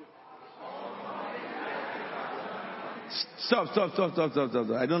 Stop.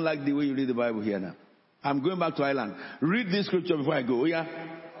 I don't like the way you read the Bible here now. I'm going back to Ireland. Read this scripture before I go. Yeah.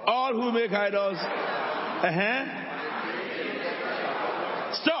 All who make idols.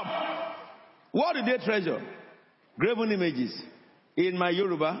 Stop. What do they treasure? Graven images. In my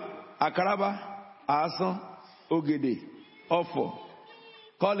Yoruba, Akaraba, Asan, Ogede, Ofo.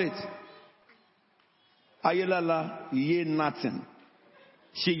 Call it Ayelala Ye Natin.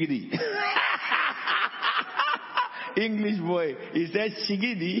 Shigidi. English boy. He said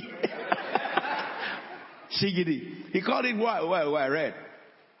Shigidi. Shigidi. He called it why red.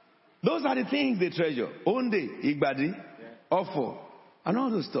 Those are the things they treasure. Onde, Igbadi, Ofo, and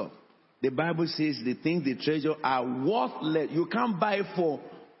all those stuff. The Bible says the things they treasure are worthless. You can't buy it for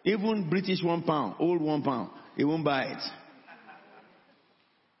even British £1, old £1. You won't buy it.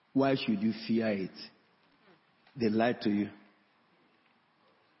 Why should you fear it? They lied to you.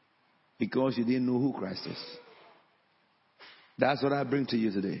 Because you didn't know who Christ is. That's what I bring to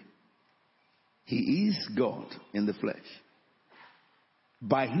you today. He is God in the flesh.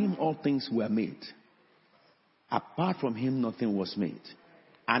 By him all things were made. Apart from him nothing was made.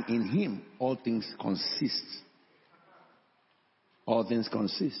 And in him all things consist. All things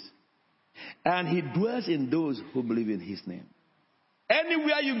consist. And he dwells in those who believe in his name.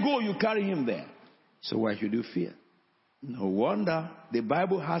 Anywhere you go, you carry him there. So why should you fear? No wonder the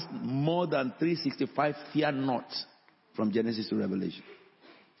Bible has more than 365 fear not from Genesis to Revelation.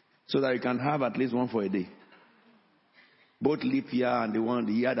 So that you can have at least one for a day. Both leap year and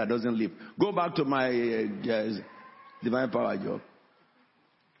the year that doesn't leap. Go back to my divine power job.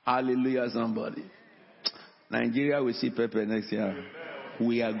 Hallelujah, somebody. Nigeria will see Pepe next year.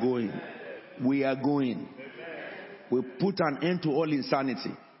 We are going. We are going. We put an end to all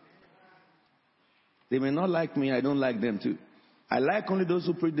insanity. They may not like me. I don't like them too. I like only those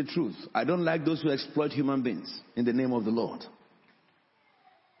who preach the truth. I don't like those who exploit human beings in the name of the Lord.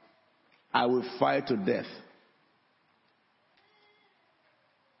 I will fight to death.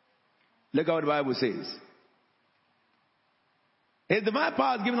 Look at what the Bible says. His divine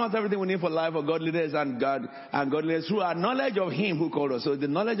power has given us everything we need for life, for godliness and godliness through our knowledge of him who called us. So the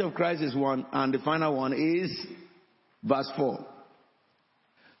knowledge of Christ is one, and the final one is verse 4.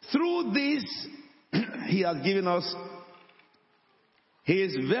 Through this, he has given us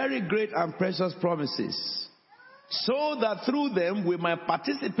his very great and precious promises, so that through them we might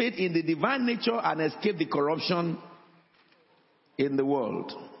participate in the divine nature and escape the corruption in the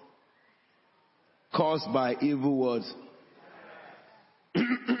world caused by evil words.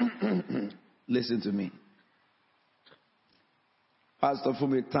 Listen to me. Pastor, for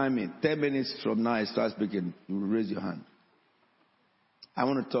me, time in 10 minutes from now I start speaking. You will raise your hand. I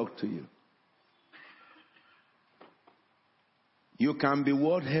want to talk to you. You can be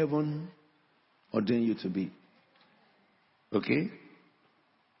what heaven ordained you to be. Okay?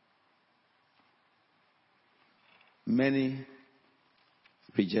 Many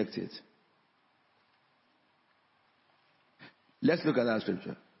reject it. Let's look at that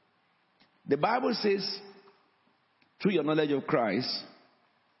scripture. The Bible says, through your knowledge of Christ,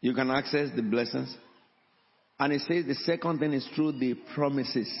 you can access the blessings. And it says the second thing is through the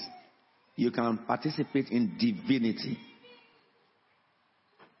promises. You can participate in divinity.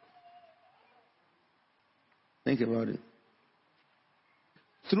 Think about it.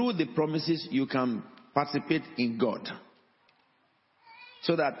 Through the promises, you can participate in God.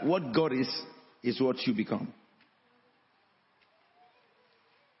 So that what God is what you become.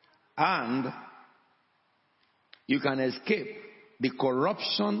 And you can escape the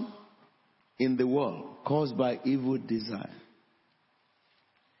corruption in the world caused by evil desire.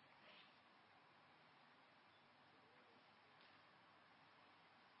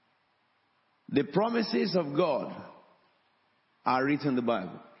 The promises of God are written in the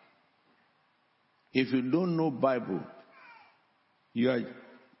Bible. If you don't know Bible, you are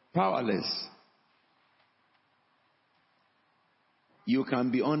powerless. You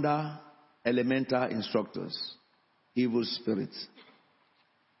can be under elemental instructors, evil spirits,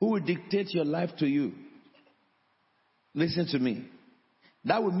 who will dictate your life to you. Listen to me.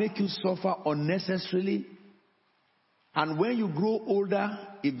 That will make you suffer unnecessarily. And when you grow older,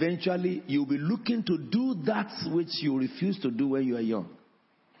 eventually you'll be looking to do that which you refuse to do when you are young.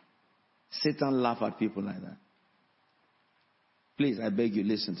 Satan laughs at people like that. Please, I beg you,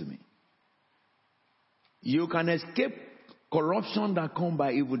 listen to me. You can escape corruption that comes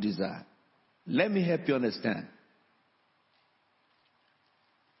by evil desire. Let me help you understand.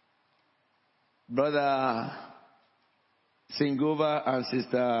 Brother Singova and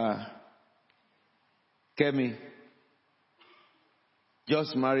Sister Kemi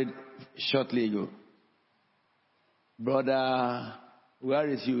just married shortly ago. Brother, where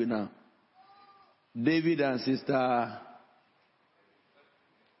is you now? David and Sister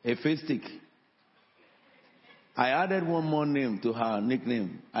Ephistic. I added one more name to her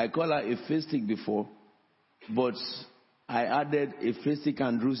nickname. I call her Ephistic before, but I added Ephistic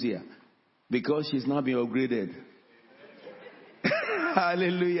Andrusia because she's now been upgraded.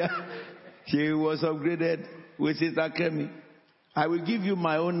 Hallelujah. She was upgraded with Sister Kemi. I will give you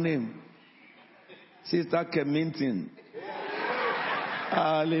my own name. Sister Kemington.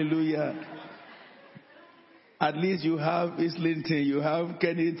 Hallelujah. At least you have Islington, you have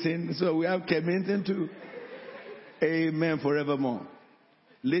Kennington, so we have Kemington too. Amen forevermore.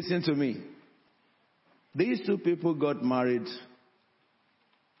 Listen to me. These two people got married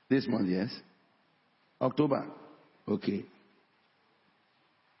this month, yes? October. Okay.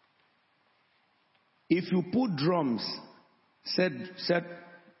 If you put drum sets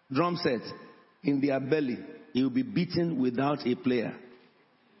in their belly, it will be beaten without a player.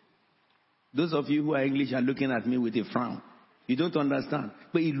 Those of you who are English are looking at me with a frown. You don't understand.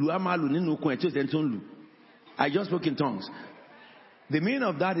 I just spoke in tongues. The meaning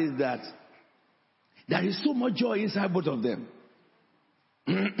of that is that there is so much joy inside both of them.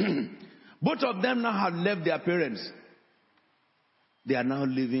 Both of them now have left their parents. They are now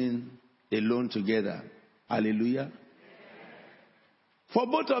living alone together. Hallelujah. For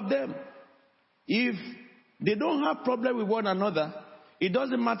both of them, if they don't have problem with one another, it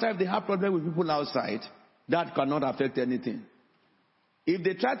doesn't matter if they have problem with people outside. That cannot affect anything. If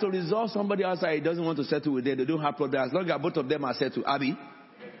they try to resolve somebody outside, it doesn't want to settle with them, they don't have problem. As long as both of them are settled. Abby?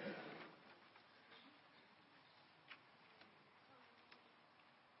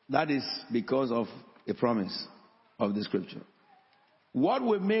 That is because of a promise of the scripture. What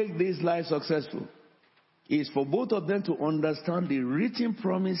will make this life successful is for both of them to understand the written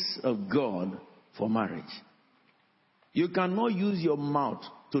promise of God for marriage. You cannot use your mouth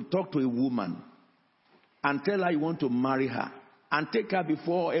to talk to a woman and tell her you want to marry her and take her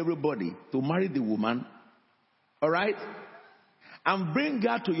before everybody to marry the woman, all right? And bring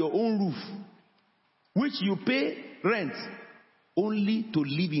her to your own roof, which you pay rent, only to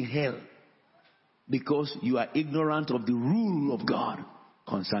live in hell because you are ignorant of the rule of God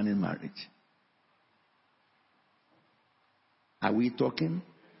concerning marriage. Are we talking?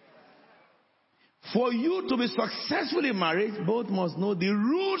 For you to be successful in marriage, both must know the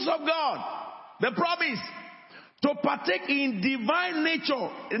rules of God, the promise, to partake in divine nature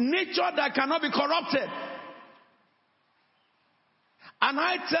that cannot be corrupted. And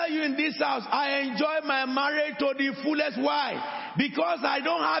I tell you in this house, I enjoy my marriage to the fullest. Why? Because I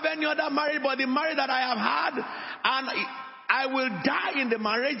don't have any other marriage but the marriage that I have had, and I will die in the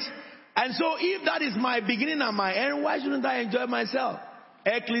marriage. And so if that is my beginning and my end, why shouldn't I enjoy myself?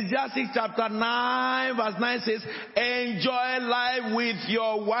 Ecclesiastes chapter 9 verse 9 says, enjoy life with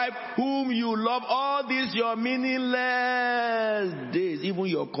your wife whom you love all these your meaningless days, even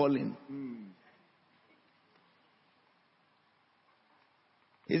your calling.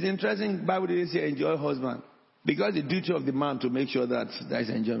 It's interesting, Bible didn't say enjoy husband, because the duty of the man to make sure that there is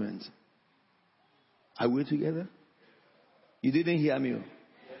enjoyment. Are we together? You didn't hear me.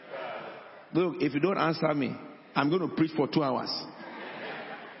 Look, if you don't answer me, I'm going to preach for 2 hours.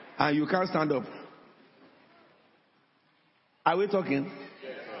 And you can't stand up. Are we talking?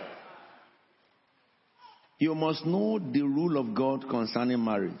 You must know the rule of God concerning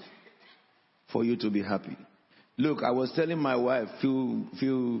marriage for you to be happy. Look, I was telling my wife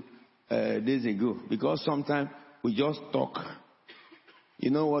few days ago, because sometimes we just talk.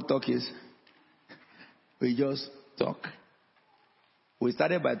 You know what talk is? We just talk. We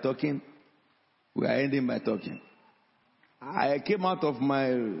started by talking. We are ending by talking. I came out of my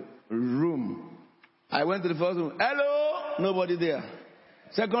room. I went to the first room. Hello? Nobody there.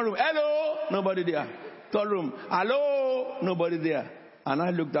 Second room. Hello? Nobody there. Third room. Hello? Nobody there. And I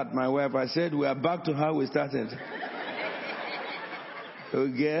looked at my wife. I said, we are back to how we started.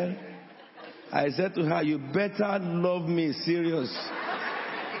 Okay? I said to her, you better love me serious.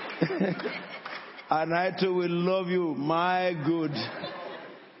 And I too will love you, my good.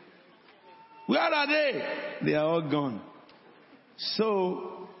 Where are they? They are all gone.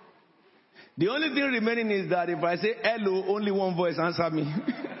 So, the only thing remaining is that if I say hello, only one voice answer me.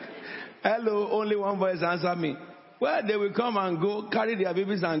 Hello, only one voice answer me. Well, they will come and go, carry their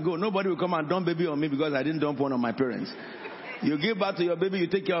babies and go. Nobody will come and dump baby on me because I didn't dump one on my parents. You give birth to your baby, you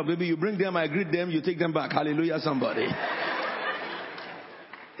take care of baby, you bring them, I greet them, you take them back. Hallelujah, somebody.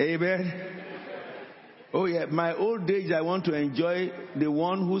 Amen. Oh yeah, my old age, I want to enjoy the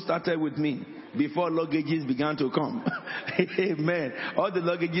one who started with me before luggages began to come. Amen. All the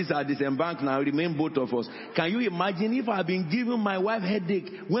luggages are disembarked now, remain both of us. Can you imagine if I had been giving my wife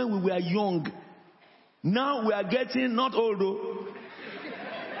headache when we were young? Now we are getting not old though.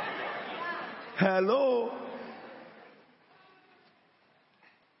 Hello.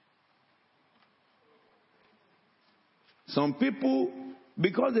 Some people,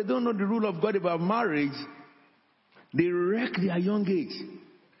 because they don't know the rule of God about marriage, they wreck their young age.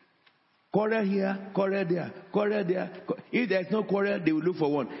 Quarrel here, quarrel there, quarrel there. If there's no quarrel, they will look for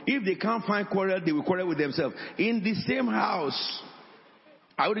one. If they can't find quarrel, they will quarrel with themselves. In the same house.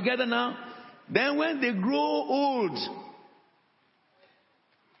 Are we together now? Then when they grow old,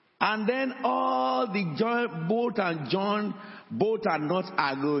 and then all the both and nuts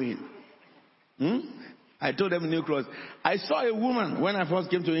are going. I told them in New Cross, I saw a woman when I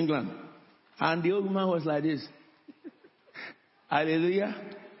first came to England, and the old woman was like this. Hallelujah.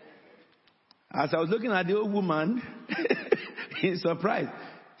 As I was looking at the old woman, in surprise,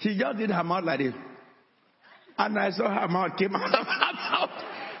 she just did her mouth like this. And I saw her mouth came out of her mouth.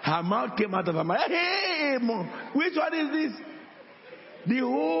 Her mouth came out of her mouth. Hey, mom, which one is this? The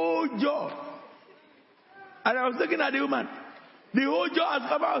whole jaw. And I was looking at the woman. The whole jaw has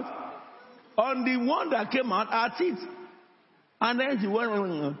come out. On the one that came out, her teeth. And then she went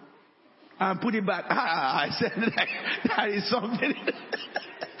and put it back. I said, there is something.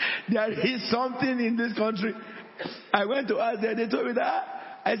 There is something in this country. I went to ask them. They told me that.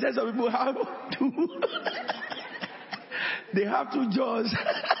 I said, some people have two. They have two jaws.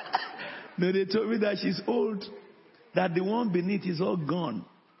 No, they told me that she's old. That the one beneath is all gone.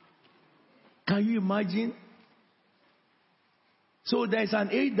 Can you imagine? So there's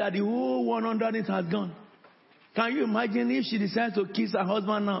an age that the whole one underneath has gone. Can you imagine if she decides to kiss her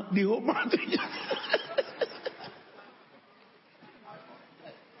husband now? The whole mouth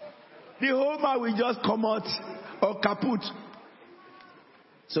the whole mouth will just come out or kaput.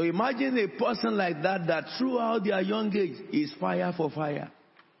 So imagine a person like that throughout their young age is fire for fire.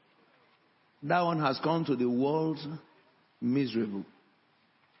 That one has come to the world miserable.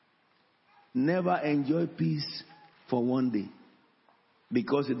 Never enjoy peace for one day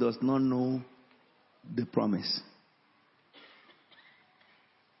because he does not know the promise.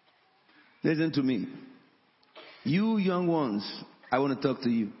 Listen to me. You young ones, I want to talk to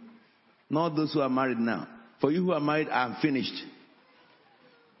you. Not those who are married now. For you who are married, I'm finished.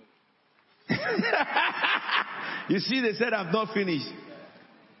 You see, they said I'm not finished.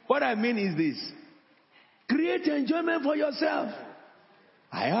 What I mean is this. Create enjoyment for yourself.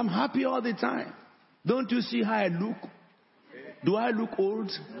 I am happy all the time. Don't you see how I look? Do I look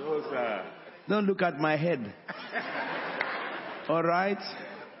old? No, sir. Don't look at my head. All right?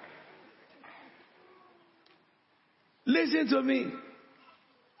 Listen to me.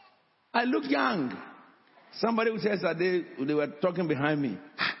 I look young. Somebody who says that they were talking behind me.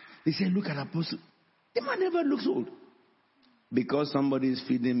 They said, look at Apostle. The man never looks old. Because somebody is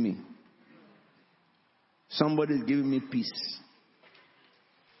feeding me. Somebody is giving me peace.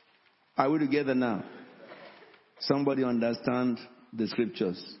 Are we together now? Somebody understand the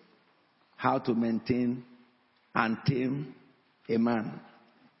scriptures. How to maintain and tame a man.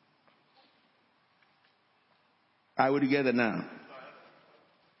 Are we together now?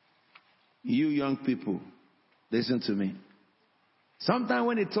 You young people, listen to me. Sometimes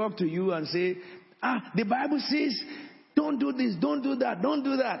when they talk to you and say, the Bible says, don't do this, don't do that, don't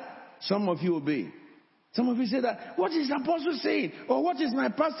do that. Some of you obey. Some of you say that, what is the apostle saying? Or what is my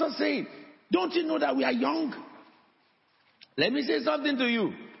pastor saying? Don't you know that we are young? Let me say something to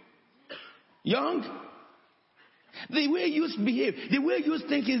you. Young, the way youth behave, the way youth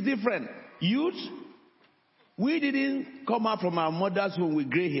think is different. Youth, we didn't come out from our mother's womb with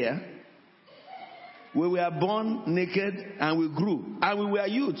gray hair. We were born naked and we grew. And we were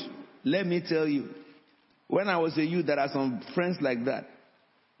youth. Let me tell you, when I was a youth, there are some friends like that.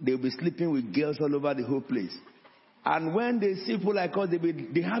 They'll be sleeping with girls all over the whole place. And when they see people like us,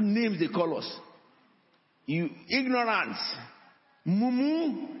 they have names they call us. You ignorance.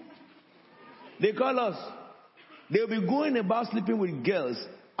 Mumu. They call us. They'll be going about sleeping with girls.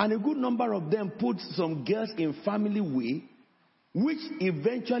 And a good number of them put some girls in family way, which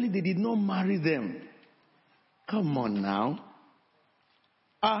eventually they did not marry them. Come on now.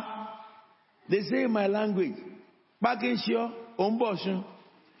 They say in my language, back in Shio, Omboshan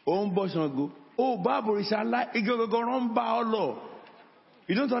go. Oh, Babu Rishala,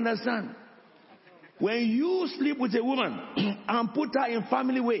 you don't understand. When you sleep with a woman and put her in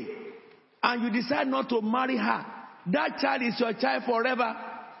family way, and you decide not to marry her, that child is your child forever.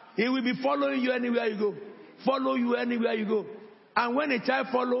 He will be following you anywhere you go. Follow you anywhere you go. And when a child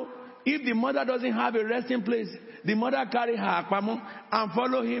follow, if the mother doesn't have a resting place, the mother carry her akpamo and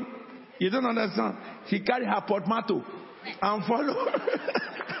follow him. You don't understand. She carry her portmanteau and follow.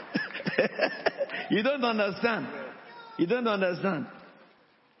 You don't understand. You don't understand.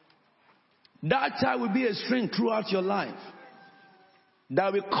 That child will be a string throughout your life.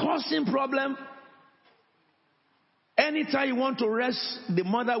 That will be causing problem. Anytime you want to rest, the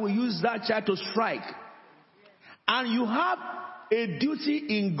mother will use that child to strike. And you have a duty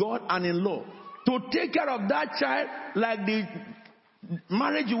in God and in law to take care of that child like the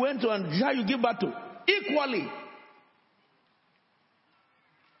marriage you went to and the child you give birth to. Equally.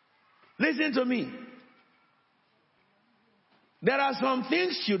 Listen to me. There are some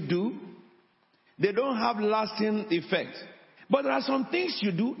things you do, they don't have lasting effect. But there are some things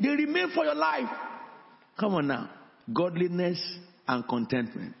you do, they remain for your life. Come on now. Godliness and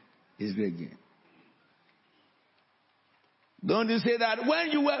contentment is big again. Don't you say that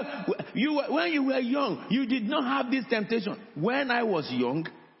when you were young, you did not have this temptation. When I was young,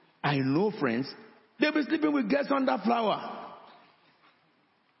 I know friends, they were sleeping with girls under flower.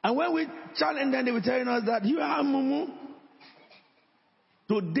 And when we challenge them, they were telling us that you are mumu.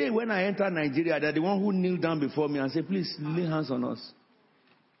 Today, when I enter Nigeria, they're the one who kneel down before me and say, please lay hands on us.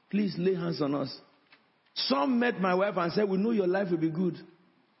 Please lay hands on us. Some met my wife and said, we know your life will be good.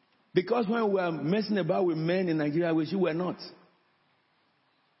 Because when we were messing about with men in Nigeria, which you were not.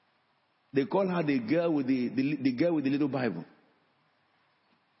 They call her the girl with the girl with the little Bible.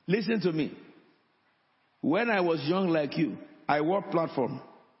 Listen to me. When I was young like you, I wore platform.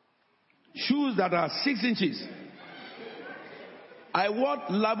 Shoes that are 6 inches. I wore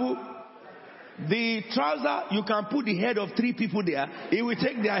labu. The trouser, you can put the head of 3 people there. It will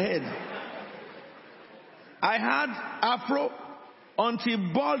take their head. I had afro until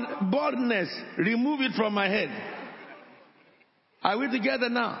baldness. Remove it from my head. Are we together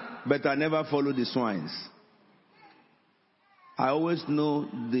now? But I never follow the swines. I always know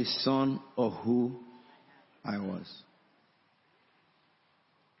the son of who I was.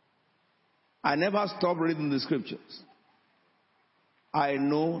 I never stopped reading the scriptures. I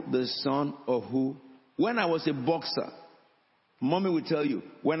know the son of who. When I was a boxer, mommy will tell you,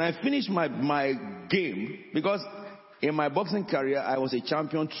 when I finished my game, because in my boxing career, I was a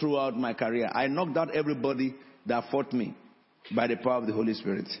champion throughout my career. I knocked out everybody that fought me by the power of the Holy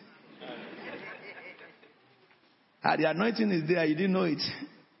Spirit. The anointing is there. You didn't know it.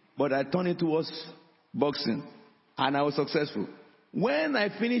 But I turned it towards boxing. And I was successful. When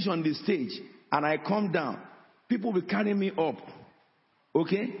I finish on the stage and I come down, people will carry me up.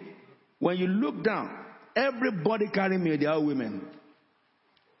 Okay? When you look down, everybody carrying me, they are women.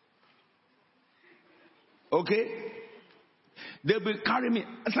 Okay? They'll be carrying me.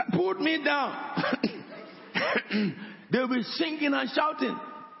 It's like, put me down. They'll be singing and shouting.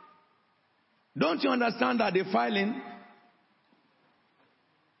 Don't you understand that they're filing?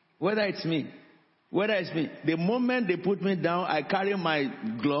 Whether it's me. The moment they put me down, I carry my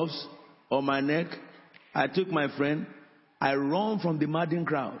gloves on my neck. I took my friend. I run from the madding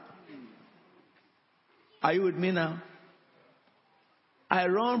crowd. Are you with me now? I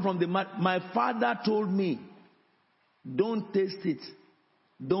run from the my father told me, don't taste it.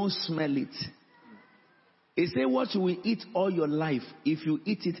 Don't smell it. He said, what you will eat all your life, if you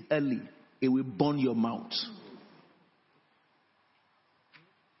eat it early, it will burn your mouth.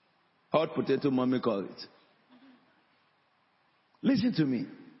 Hot potato, mommy call it. Listen to me.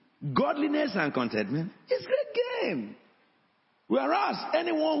 Godliness and contentment is great game. Whereas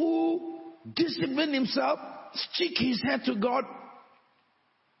anyone who disciplines himself, stick his head to God,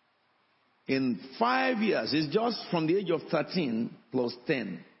 in 5 years, it's just from the age of 13 plus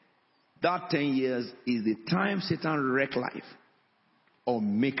 10. That 10 years is the time Satan wreck life or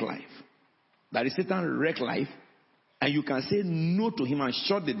make life. That is Satan wreck life, and you can say no to him and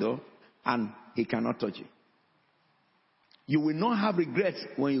shut the door, and he cannot touch you. You will not have regrets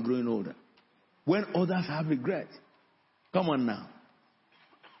when you're growing older. When others have regrets. Come on now.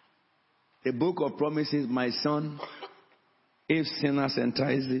 The book of promises, my son, if sinners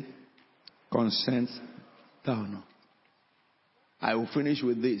entice thee, consent thou not. I will finish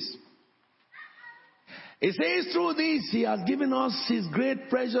with this. It says through this he has given us his great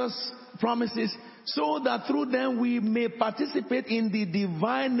precious promises, so that through them we may participate in the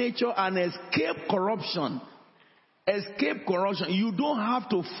divine nature and escape corruption. Escape corruption. You don't have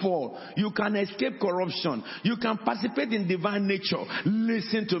to fall. You can escape corruption. You can participate in divine nature.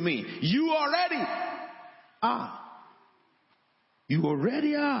 Listen to me. You already are. You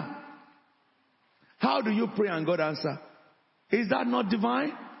already are. How do you pray and God answer? Is that not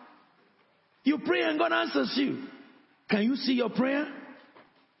divine? You pray and God answers you. Can you see your prayer?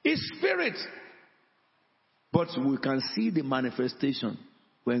 It's spirit. But we can see the manifestation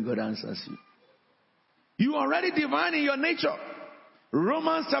when God answers you. You are already divine in your nature.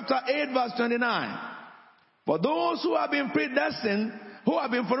 Romans chapter 8 verse 29. For those who have been predestined, who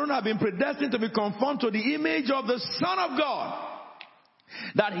have been foreknown, have been predestined to be conformed to the image of the Son of God,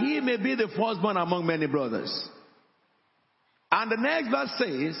 that he may be the firstborn among many brothers. And the next verse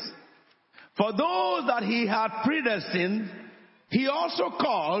says, for those that he had predestined, he also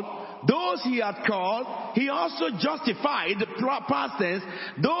called. Those he had called, he also justified. Past tense.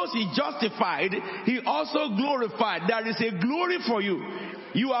 Those he justified, he also glorified. There is a glory for you.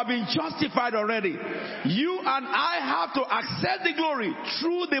 You have been justified already. You and I have to accept the glory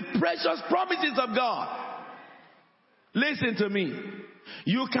through the precious promises of God. Listen to me.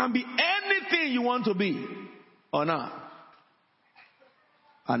 You can be anything you want to be on earth,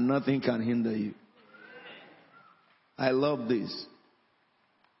 and nothing can hinder you. I love this.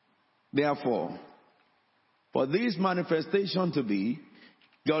 Therefore, for this manifestation to be,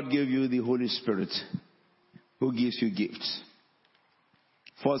 God gave you the Holy Spirit, who gives you gifts.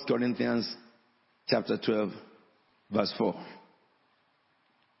 1 Corinthians chapter 12, verse 4.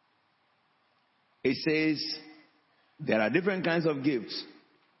 It says, there are different kinds of gifts,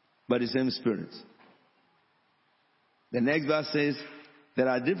 but the same Spirit. The next verse says, there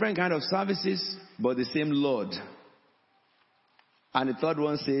are different kinds of services, but the same Lord. And the third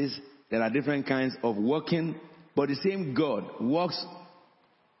one says, there are different kinds of working, but the same God works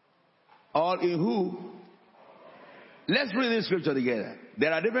all in who? Let's read this scripture together.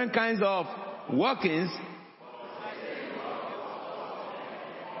 There are different kinds of workings.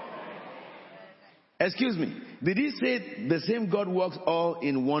 Excuse me. Did he say the same God works all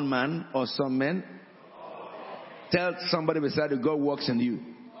in one man or some men? Tell somebody beside you, God works in you.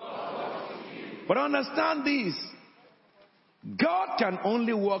 But understand this. God can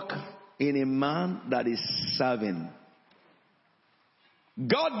only work in a man that is serving.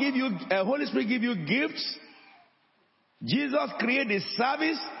 God give you, Holy Spirit give you gifts. Jesus created a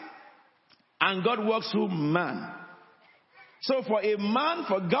service, and God works through man. So for a man,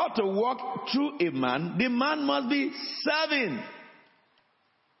 for God to work through a man, the man must be serving.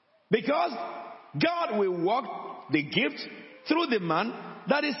 Because God will work the gift through the man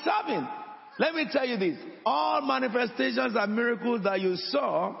that is serving. Let me tell you this. All manifestations and miracles that you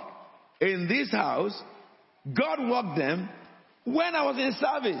saw in this house, God worked them when I was in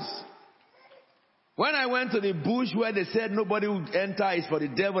service. When I went to the bush where they said nobody would enter, it's for the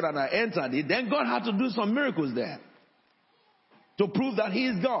devil, and I entered it, then God had to do some miracles there to prove that he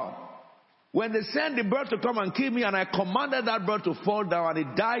is God. When they sent the bird to come and kill me, and I commanded that bird to fall down, and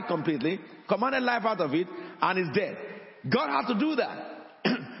it died completely, commanded life out of it, and it's dead. God had to do that.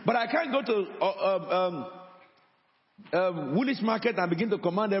 But I can't go to Woolwich Market and begin to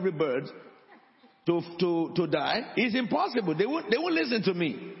command every bird to die. It's impossible. They won't listen to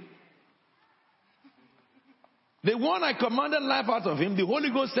me. The one I commanded life out of him, the Holy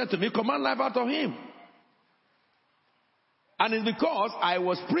Ghost said to me, command life out of him. And it's because I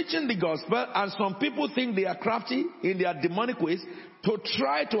was preaching the gospel, and some people think they are crafty in their demonic ways to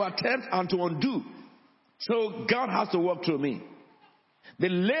try to attempt and to undo. So God has to work through me. The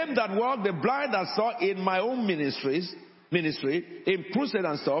lame that walk, the blind that saw in my own ministry, in crusade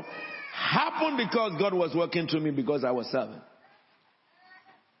and stuff, happened because God was working through me because I was serving.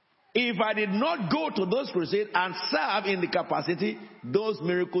 If I did not go to those crusades and serve in the capacity, those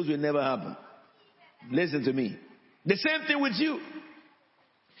miracles will never happen. Listen to me. The same thing with you.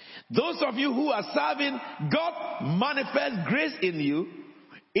 Those of you who are serving, God manifests grace in you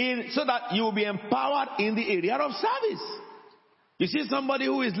so that you will be empowered in the area of service. You see somebody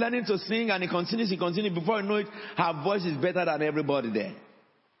who is learning to sing and he continues, before you know it, her voice is better than everybody there.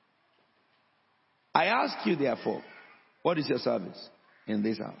 I ask you therefore, what is your service in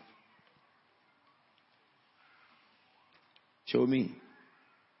this house? Show me.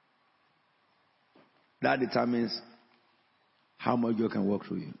 That determines how much God can work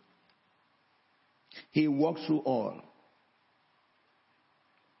through you. He walks through all.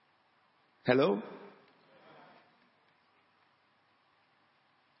 Hello?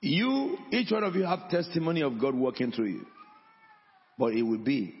 Each one of you have testimony of God working through you. But it will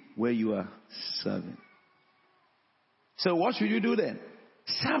be where you are serving. So what should you do then?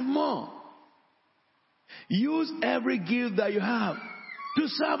 Serve more. Use every gift that you have to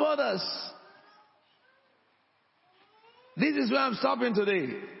serve others. This is where I'm stopping today.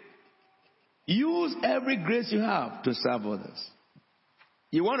 Use every grace you have to serve others.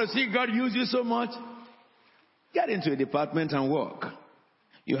 You want to see God use you so much? Get into a department and work.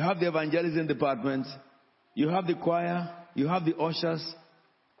 You have the evangelism department. You have the choir. You have the ushers.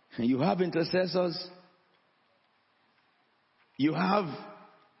 You have intercessors. You have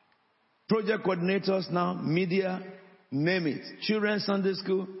project coordinators now, media, name it. Children's Sunday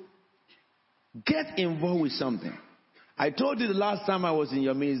school. Get involved with something. I told you the last time I was in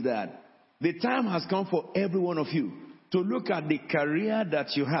your midst that the time has come for every one of you to look at the career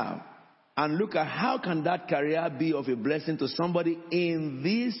that you have and look at how can that career be of a blessing to somebody in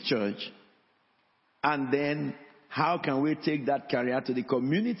this church, and then how can we take that career to the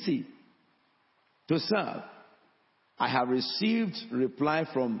community to serve. I have received reply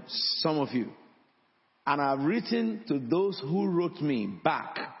from some of you, and I've written to those who wrote me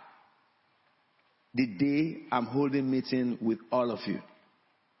back the day I'm holding meeting with all of you.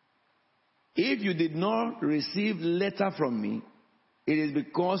 If you did not receive letter from me, it is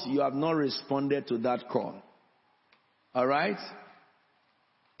because you have not responded to that call. All right?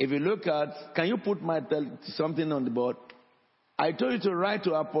 If you look at, can you put something on the board? I told you to write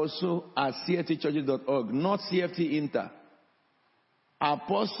to apostle@cftchurches.org, not CFT Inter.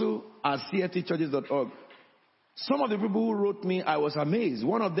 Apostle@cftchurches.org. Some of the people who wrote me, I was amazed.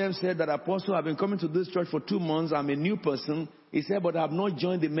 One of them said that, Apostle, I've been coming to this church for 2 months. I'm a new person. He said, but I have not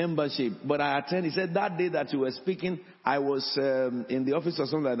joined the membership. But I attend. He said, that day that you were speaking, I was in the office or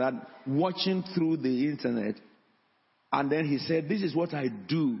something like that, watching through the internet. And then he said, this is what I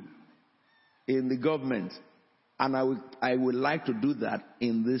do in the government. And I would like to do that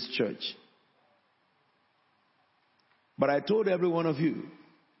in this church. But I told every one of you,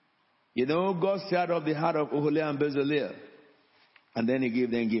 you know, God stirred up the heart of Oholiab and Bezalel, and then he gave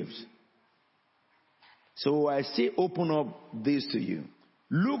them gifts. So I say open up this to you.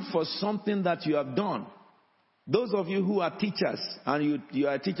 Look for something that you have done. Those of you who are teachers, and you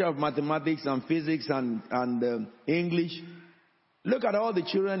are a teacher of mathematics and physics and English, look at all the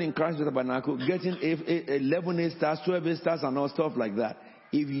children in Christ Tabernacle getting 11 A stars, 12 A stars, and all stuff like that.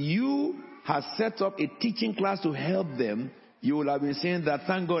 If you have set up a teaching class to help them, you will have been saying that,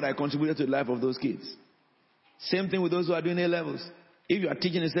 thank God I contributed to the life of those kids. Same thing with those who are doing A-levels. If you are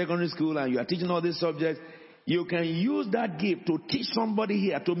teaching in secondary school and you are teaching all these subjects, you can use that gift to teach somebody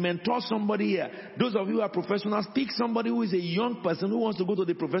here, to mentor somebody here. Those of you who are professionals, pick somebody who is a young person who wants to go to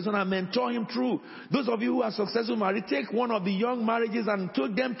the profession and mentor him through. Those of you who are successful married, take one of the young marriages and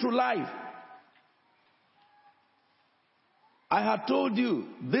take them through life. I had told you,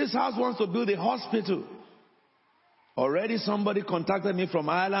 this house wants to build a hospital. Already somebody contacted me from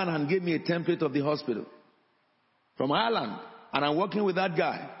Ireland and gave me a template of the hospital. From Ireland. And I'm working with that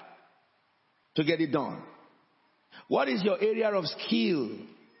guy to get it done. What is your area of skill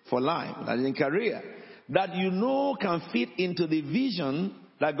for life, that is in career, that you know can fit into the vision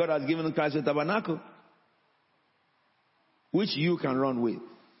that God has given in Christ Tabernacle, which you can run with?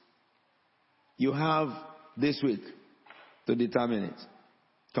 You have this week to determine it.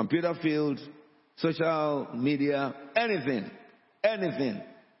 Computer field, social media, anything.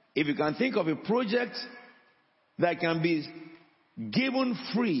 If you can think of a project that can be given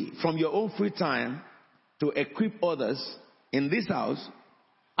free from your own free time to equip others in this house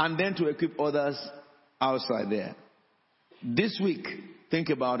and then to equip others outside there. This week, think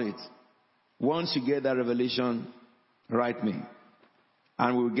about it. Once you get that revelation, write me.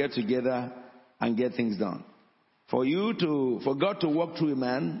 And we'll get together and get things done. For God to walk through a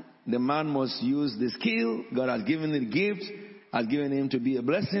man, the man must use the skill. God has given him the gift, has given him to be a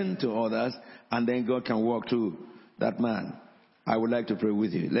blessing to others, and then God can walk through that man. I would like to pray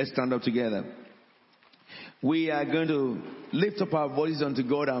with you. Let's stand up together. We are going to lift up our voices unto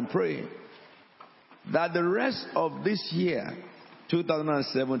God and pray that the rest of this year,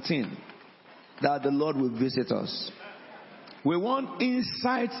 2017, that the Lord will visit us. We want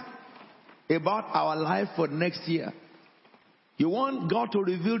insight about our life for next year. You want God to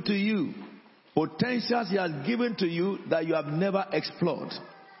reveal to you potentials He has given to you that you have never explored.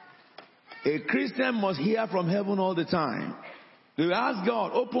 A Christian must hear from heaven all the time. We ask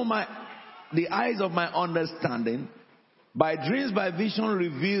God, open the eyes of my understanding. By dreams, by vision,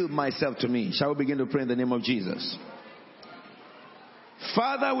 reveal myself to me. Shall we begin to pray in the name of Jesus?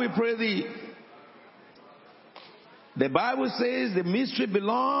 Father, we pray thee. The Bible says the mystery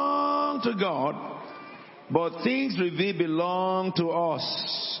belongs to God, but things revealed belong to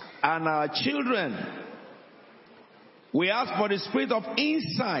us and our children. We ask for the spirit of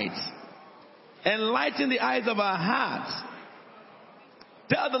insight. Enlighten the eyes of our hearts.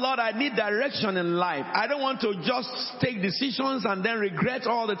 Tell the Lord, I need direction in life. I don't want to just take decisions and then regret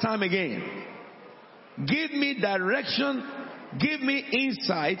all the time again. Give me direction. Give me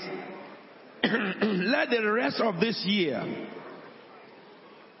insight. Let the rest of this year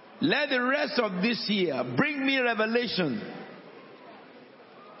bring me revelation.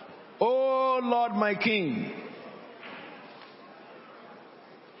 Oh Lord, my King.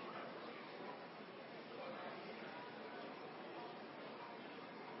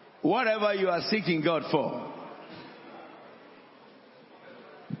 Whatever you are seeking God for.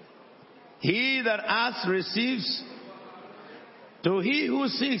 He that asks receives. To he who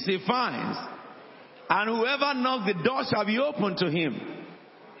seeks he finds. And whoever knocks, the door shall be opened to him.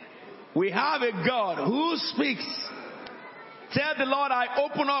 We have a God who speaks. Tell the Lord, I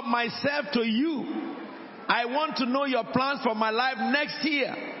open up myself to you. I want to know your plans for my life next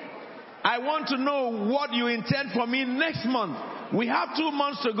year. I want to know what you intend for me next month. We have 2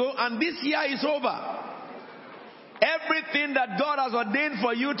 months to go and this year is over. Everything that God has ordained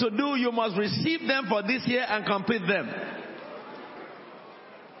for you to do, you must receive them for this year and complete them.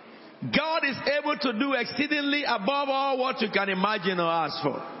 God is able to do exceedingly above all what you can imagine or ask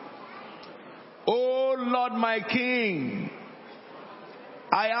for. Oh Lord, my King,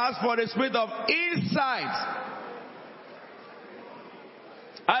 I ask for the spirit of insight.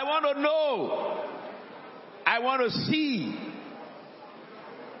 I want to know. I want to see.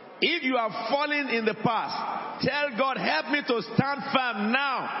 If you have fallen in the past, tell God, help me to stand firm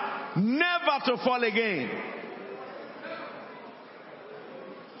now, never to fall again.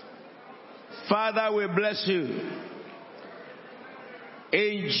 Father, we bless you.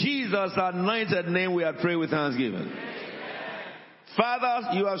 In Jesus' anointed name, we are praying with thanksgiving.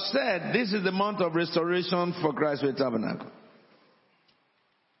 Father, you have said this is the month of restoration for Christ's Way Tabernacle.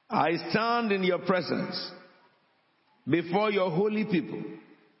 I stand in your presence before your holy people.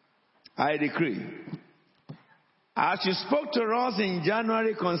 I decree, as you spoke to us in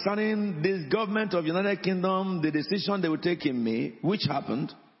January concerning this government of United Kingdom, the decision they will take in May, which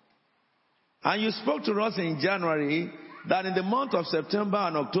happened, and you spoke to us in January that in the month of September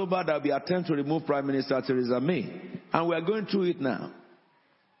and October there will be an attempt to remove Prime Minister Theresa May, and we are going through it now.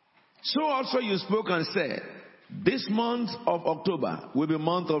 So also you spoke and said, this month of October will be a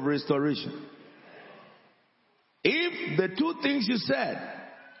month of restoration. If the 2 things you said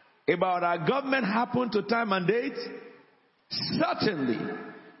about our government happen to time and date, certainly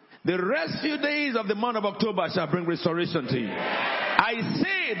the rest few days of the month of October shall bring restoration to you. I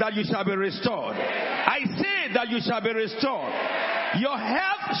say that you shall be restored. I say that you shall be restored. Your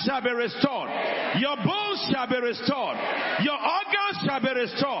health shall be restored. Your bones shall be restored. Your organs shall be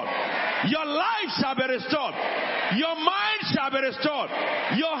restored. Your life shall be restored. Your mind shall be restored.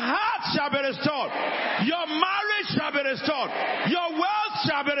 Your heart shall be restored. Your marriage shall be restored. Your wealth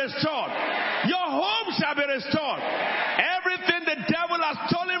shall be restored. Your home shall be restored. Everything the devil has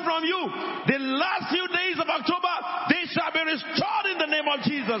stolen from you, the last few days of October, they shall be restored in the name of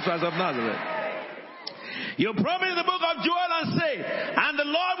Jesus Christ of Nazareth. You promise in the book of Joel and say, and the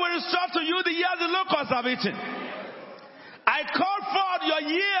Lord will restore to you the years the locusts have eaten. I call forth your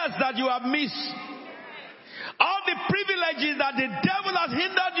years that you have missed. All the privileges that the devil has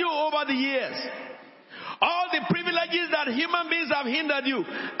hindered you over the years. All the privileges that human beings have hindered you.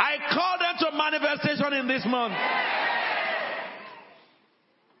 I call them to manifestation in this month.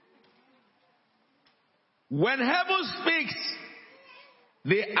 When heaven speaks,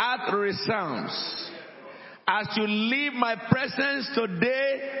 the earth resounds. As you leave my presence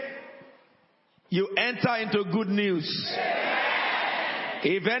today, you enter into good news.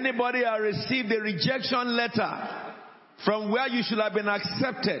 If anybody has received a rejection letter from where you should have been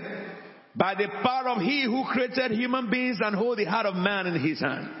accepted by the power of he who created human beings and hold the heart of man in his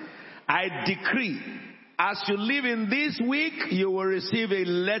hand, I decree, as you live in this week, you will receive a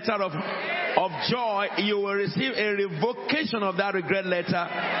letter of joy. You will receive a revocation of that regret letter.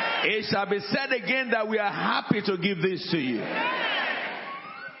 It shall be said again that we are happy to give this to you.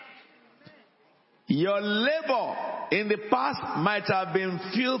 Your labor in the past might have been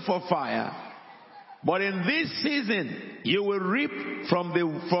fuel for fire, but in this season you will reap from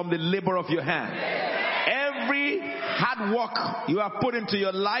the labor of your hand. every hard work you have put into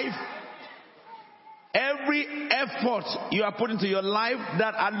your life, every effort you have put into your life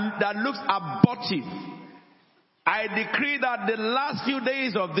that looks abortive, I decree that the last few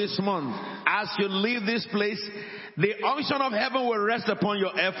days of this month, as you leave this place, the unction of heaven will rest upon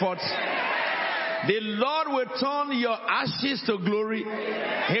your efforts. The Lord will turn your ashes to glory.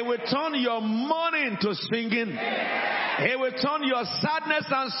 He will turn your mourning to singing. He will turn your sadness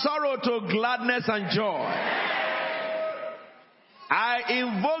and sorrow to gladness and joy. I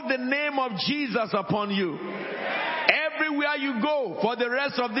invoke the name of Jesus upon you. Everywhere you go for the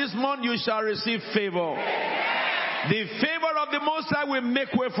rest of this month, you shall receive favor. The favor of the Most High will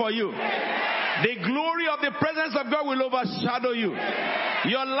make way for you. The glory of the presence of God will overshadow you.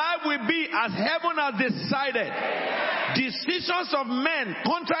 Your life will be as heaven has decided. Decisions of men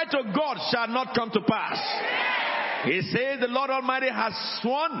contrary to God shall not come to pass. He says the Lord Almighty has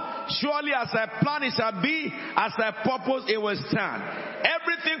sworn, surely as I plan it shall be, as I purpose it will stand.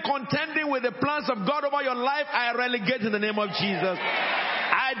 Everything contending with the plans of God over your life, I relegate in the name of Jesus.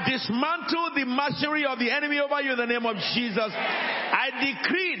 I dismantle the machinery of the enemy over you in the name of Jesus. I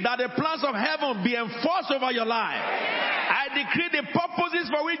decree that the plans of heaven be enforced over your life. I decree the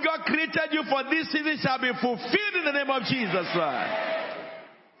purposes for which God created you for this season shall be fulfilled in the name of Jesus Christ.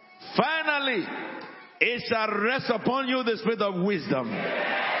 Finally, it shall rest upon you the spirit of wisdom,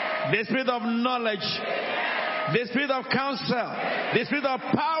 the spirit of knowledge, the spirit of counsel, the spirit of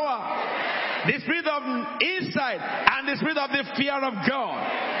power, the spirit of insight, and the spirit of the fear of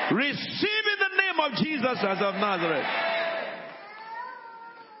God. Receive in the name of Jesus Christ of Nazareth.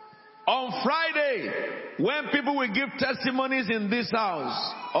 On Friday, when people will give testimonies in this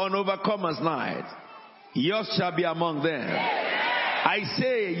house on Overcomers Night, yours shall be among them. I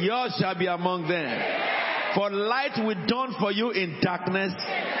say, yours shall be among them. For light will dawn for you in darkness.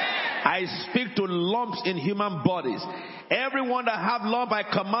 I speak to lumps in human bodies. Everyone that have lump, I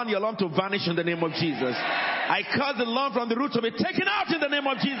command your lump to vanish in the name of Jesus. I cause the lump from the root to be taken out in the name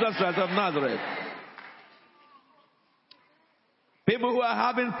of Jesus Christ of Nazareth. People who are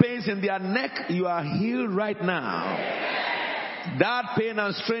having pains in their neck, you are healed right now. That pain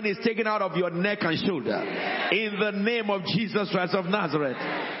and strain is taken out of your neck and shoulder in the name of Jesus Christ of Nazareth.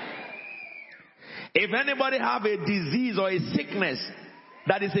 If anybody have a disease or a sickness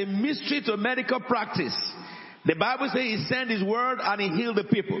that is a mystery to medical practice, the Bible says He sent His word and He healed the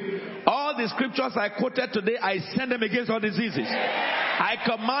people. All the scriptures I quoted today, I send them against all diseases. I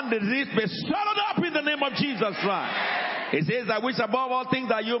command the disease be swallowed up in the name of Jesus Christ. It says, I wish above all things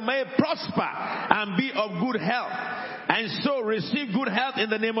that you may prosper and be of good health. And so receive good health in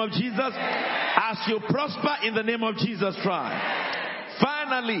the name of Jesus as you prosper in the name of Jesus Christ.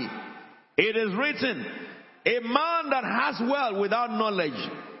 Finally, it is written, a man that has wealth without knowledge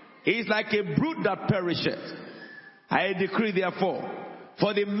is like a brute that perisheth. I decree therefore,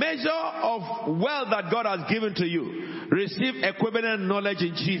 for the measure of wealth that God has given to you, receive equivalent knowledge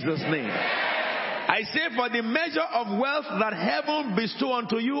in Jesus' name. I say for the measure of wealth that heaven bestow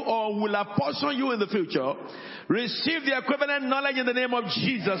unto you or will apportion you in the future, receive the equivalent knowledge in the name of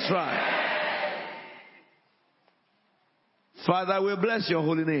Jesus Christ. Father, we bless your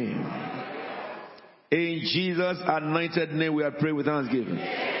holy name. In Jesus' anointed name we are praying with thanksgiving.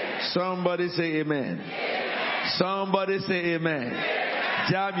 Somebody say amen. Somebody say amen.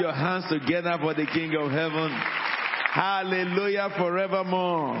 Jab your hands together for the King of Heaven. Hallelujah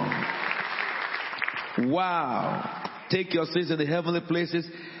forevermore. Wow. Take your seats in the heavenly places.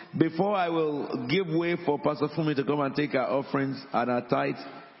 Before I will give way for Pastor Fumi to come and take our offerings and our tithes,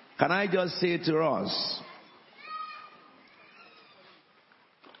 can I just say to us,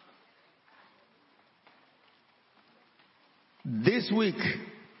 this week,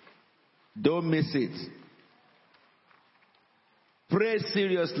 don't miss it. Pray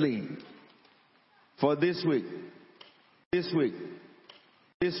seriously for this week. This week.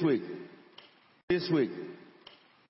 This week. This week.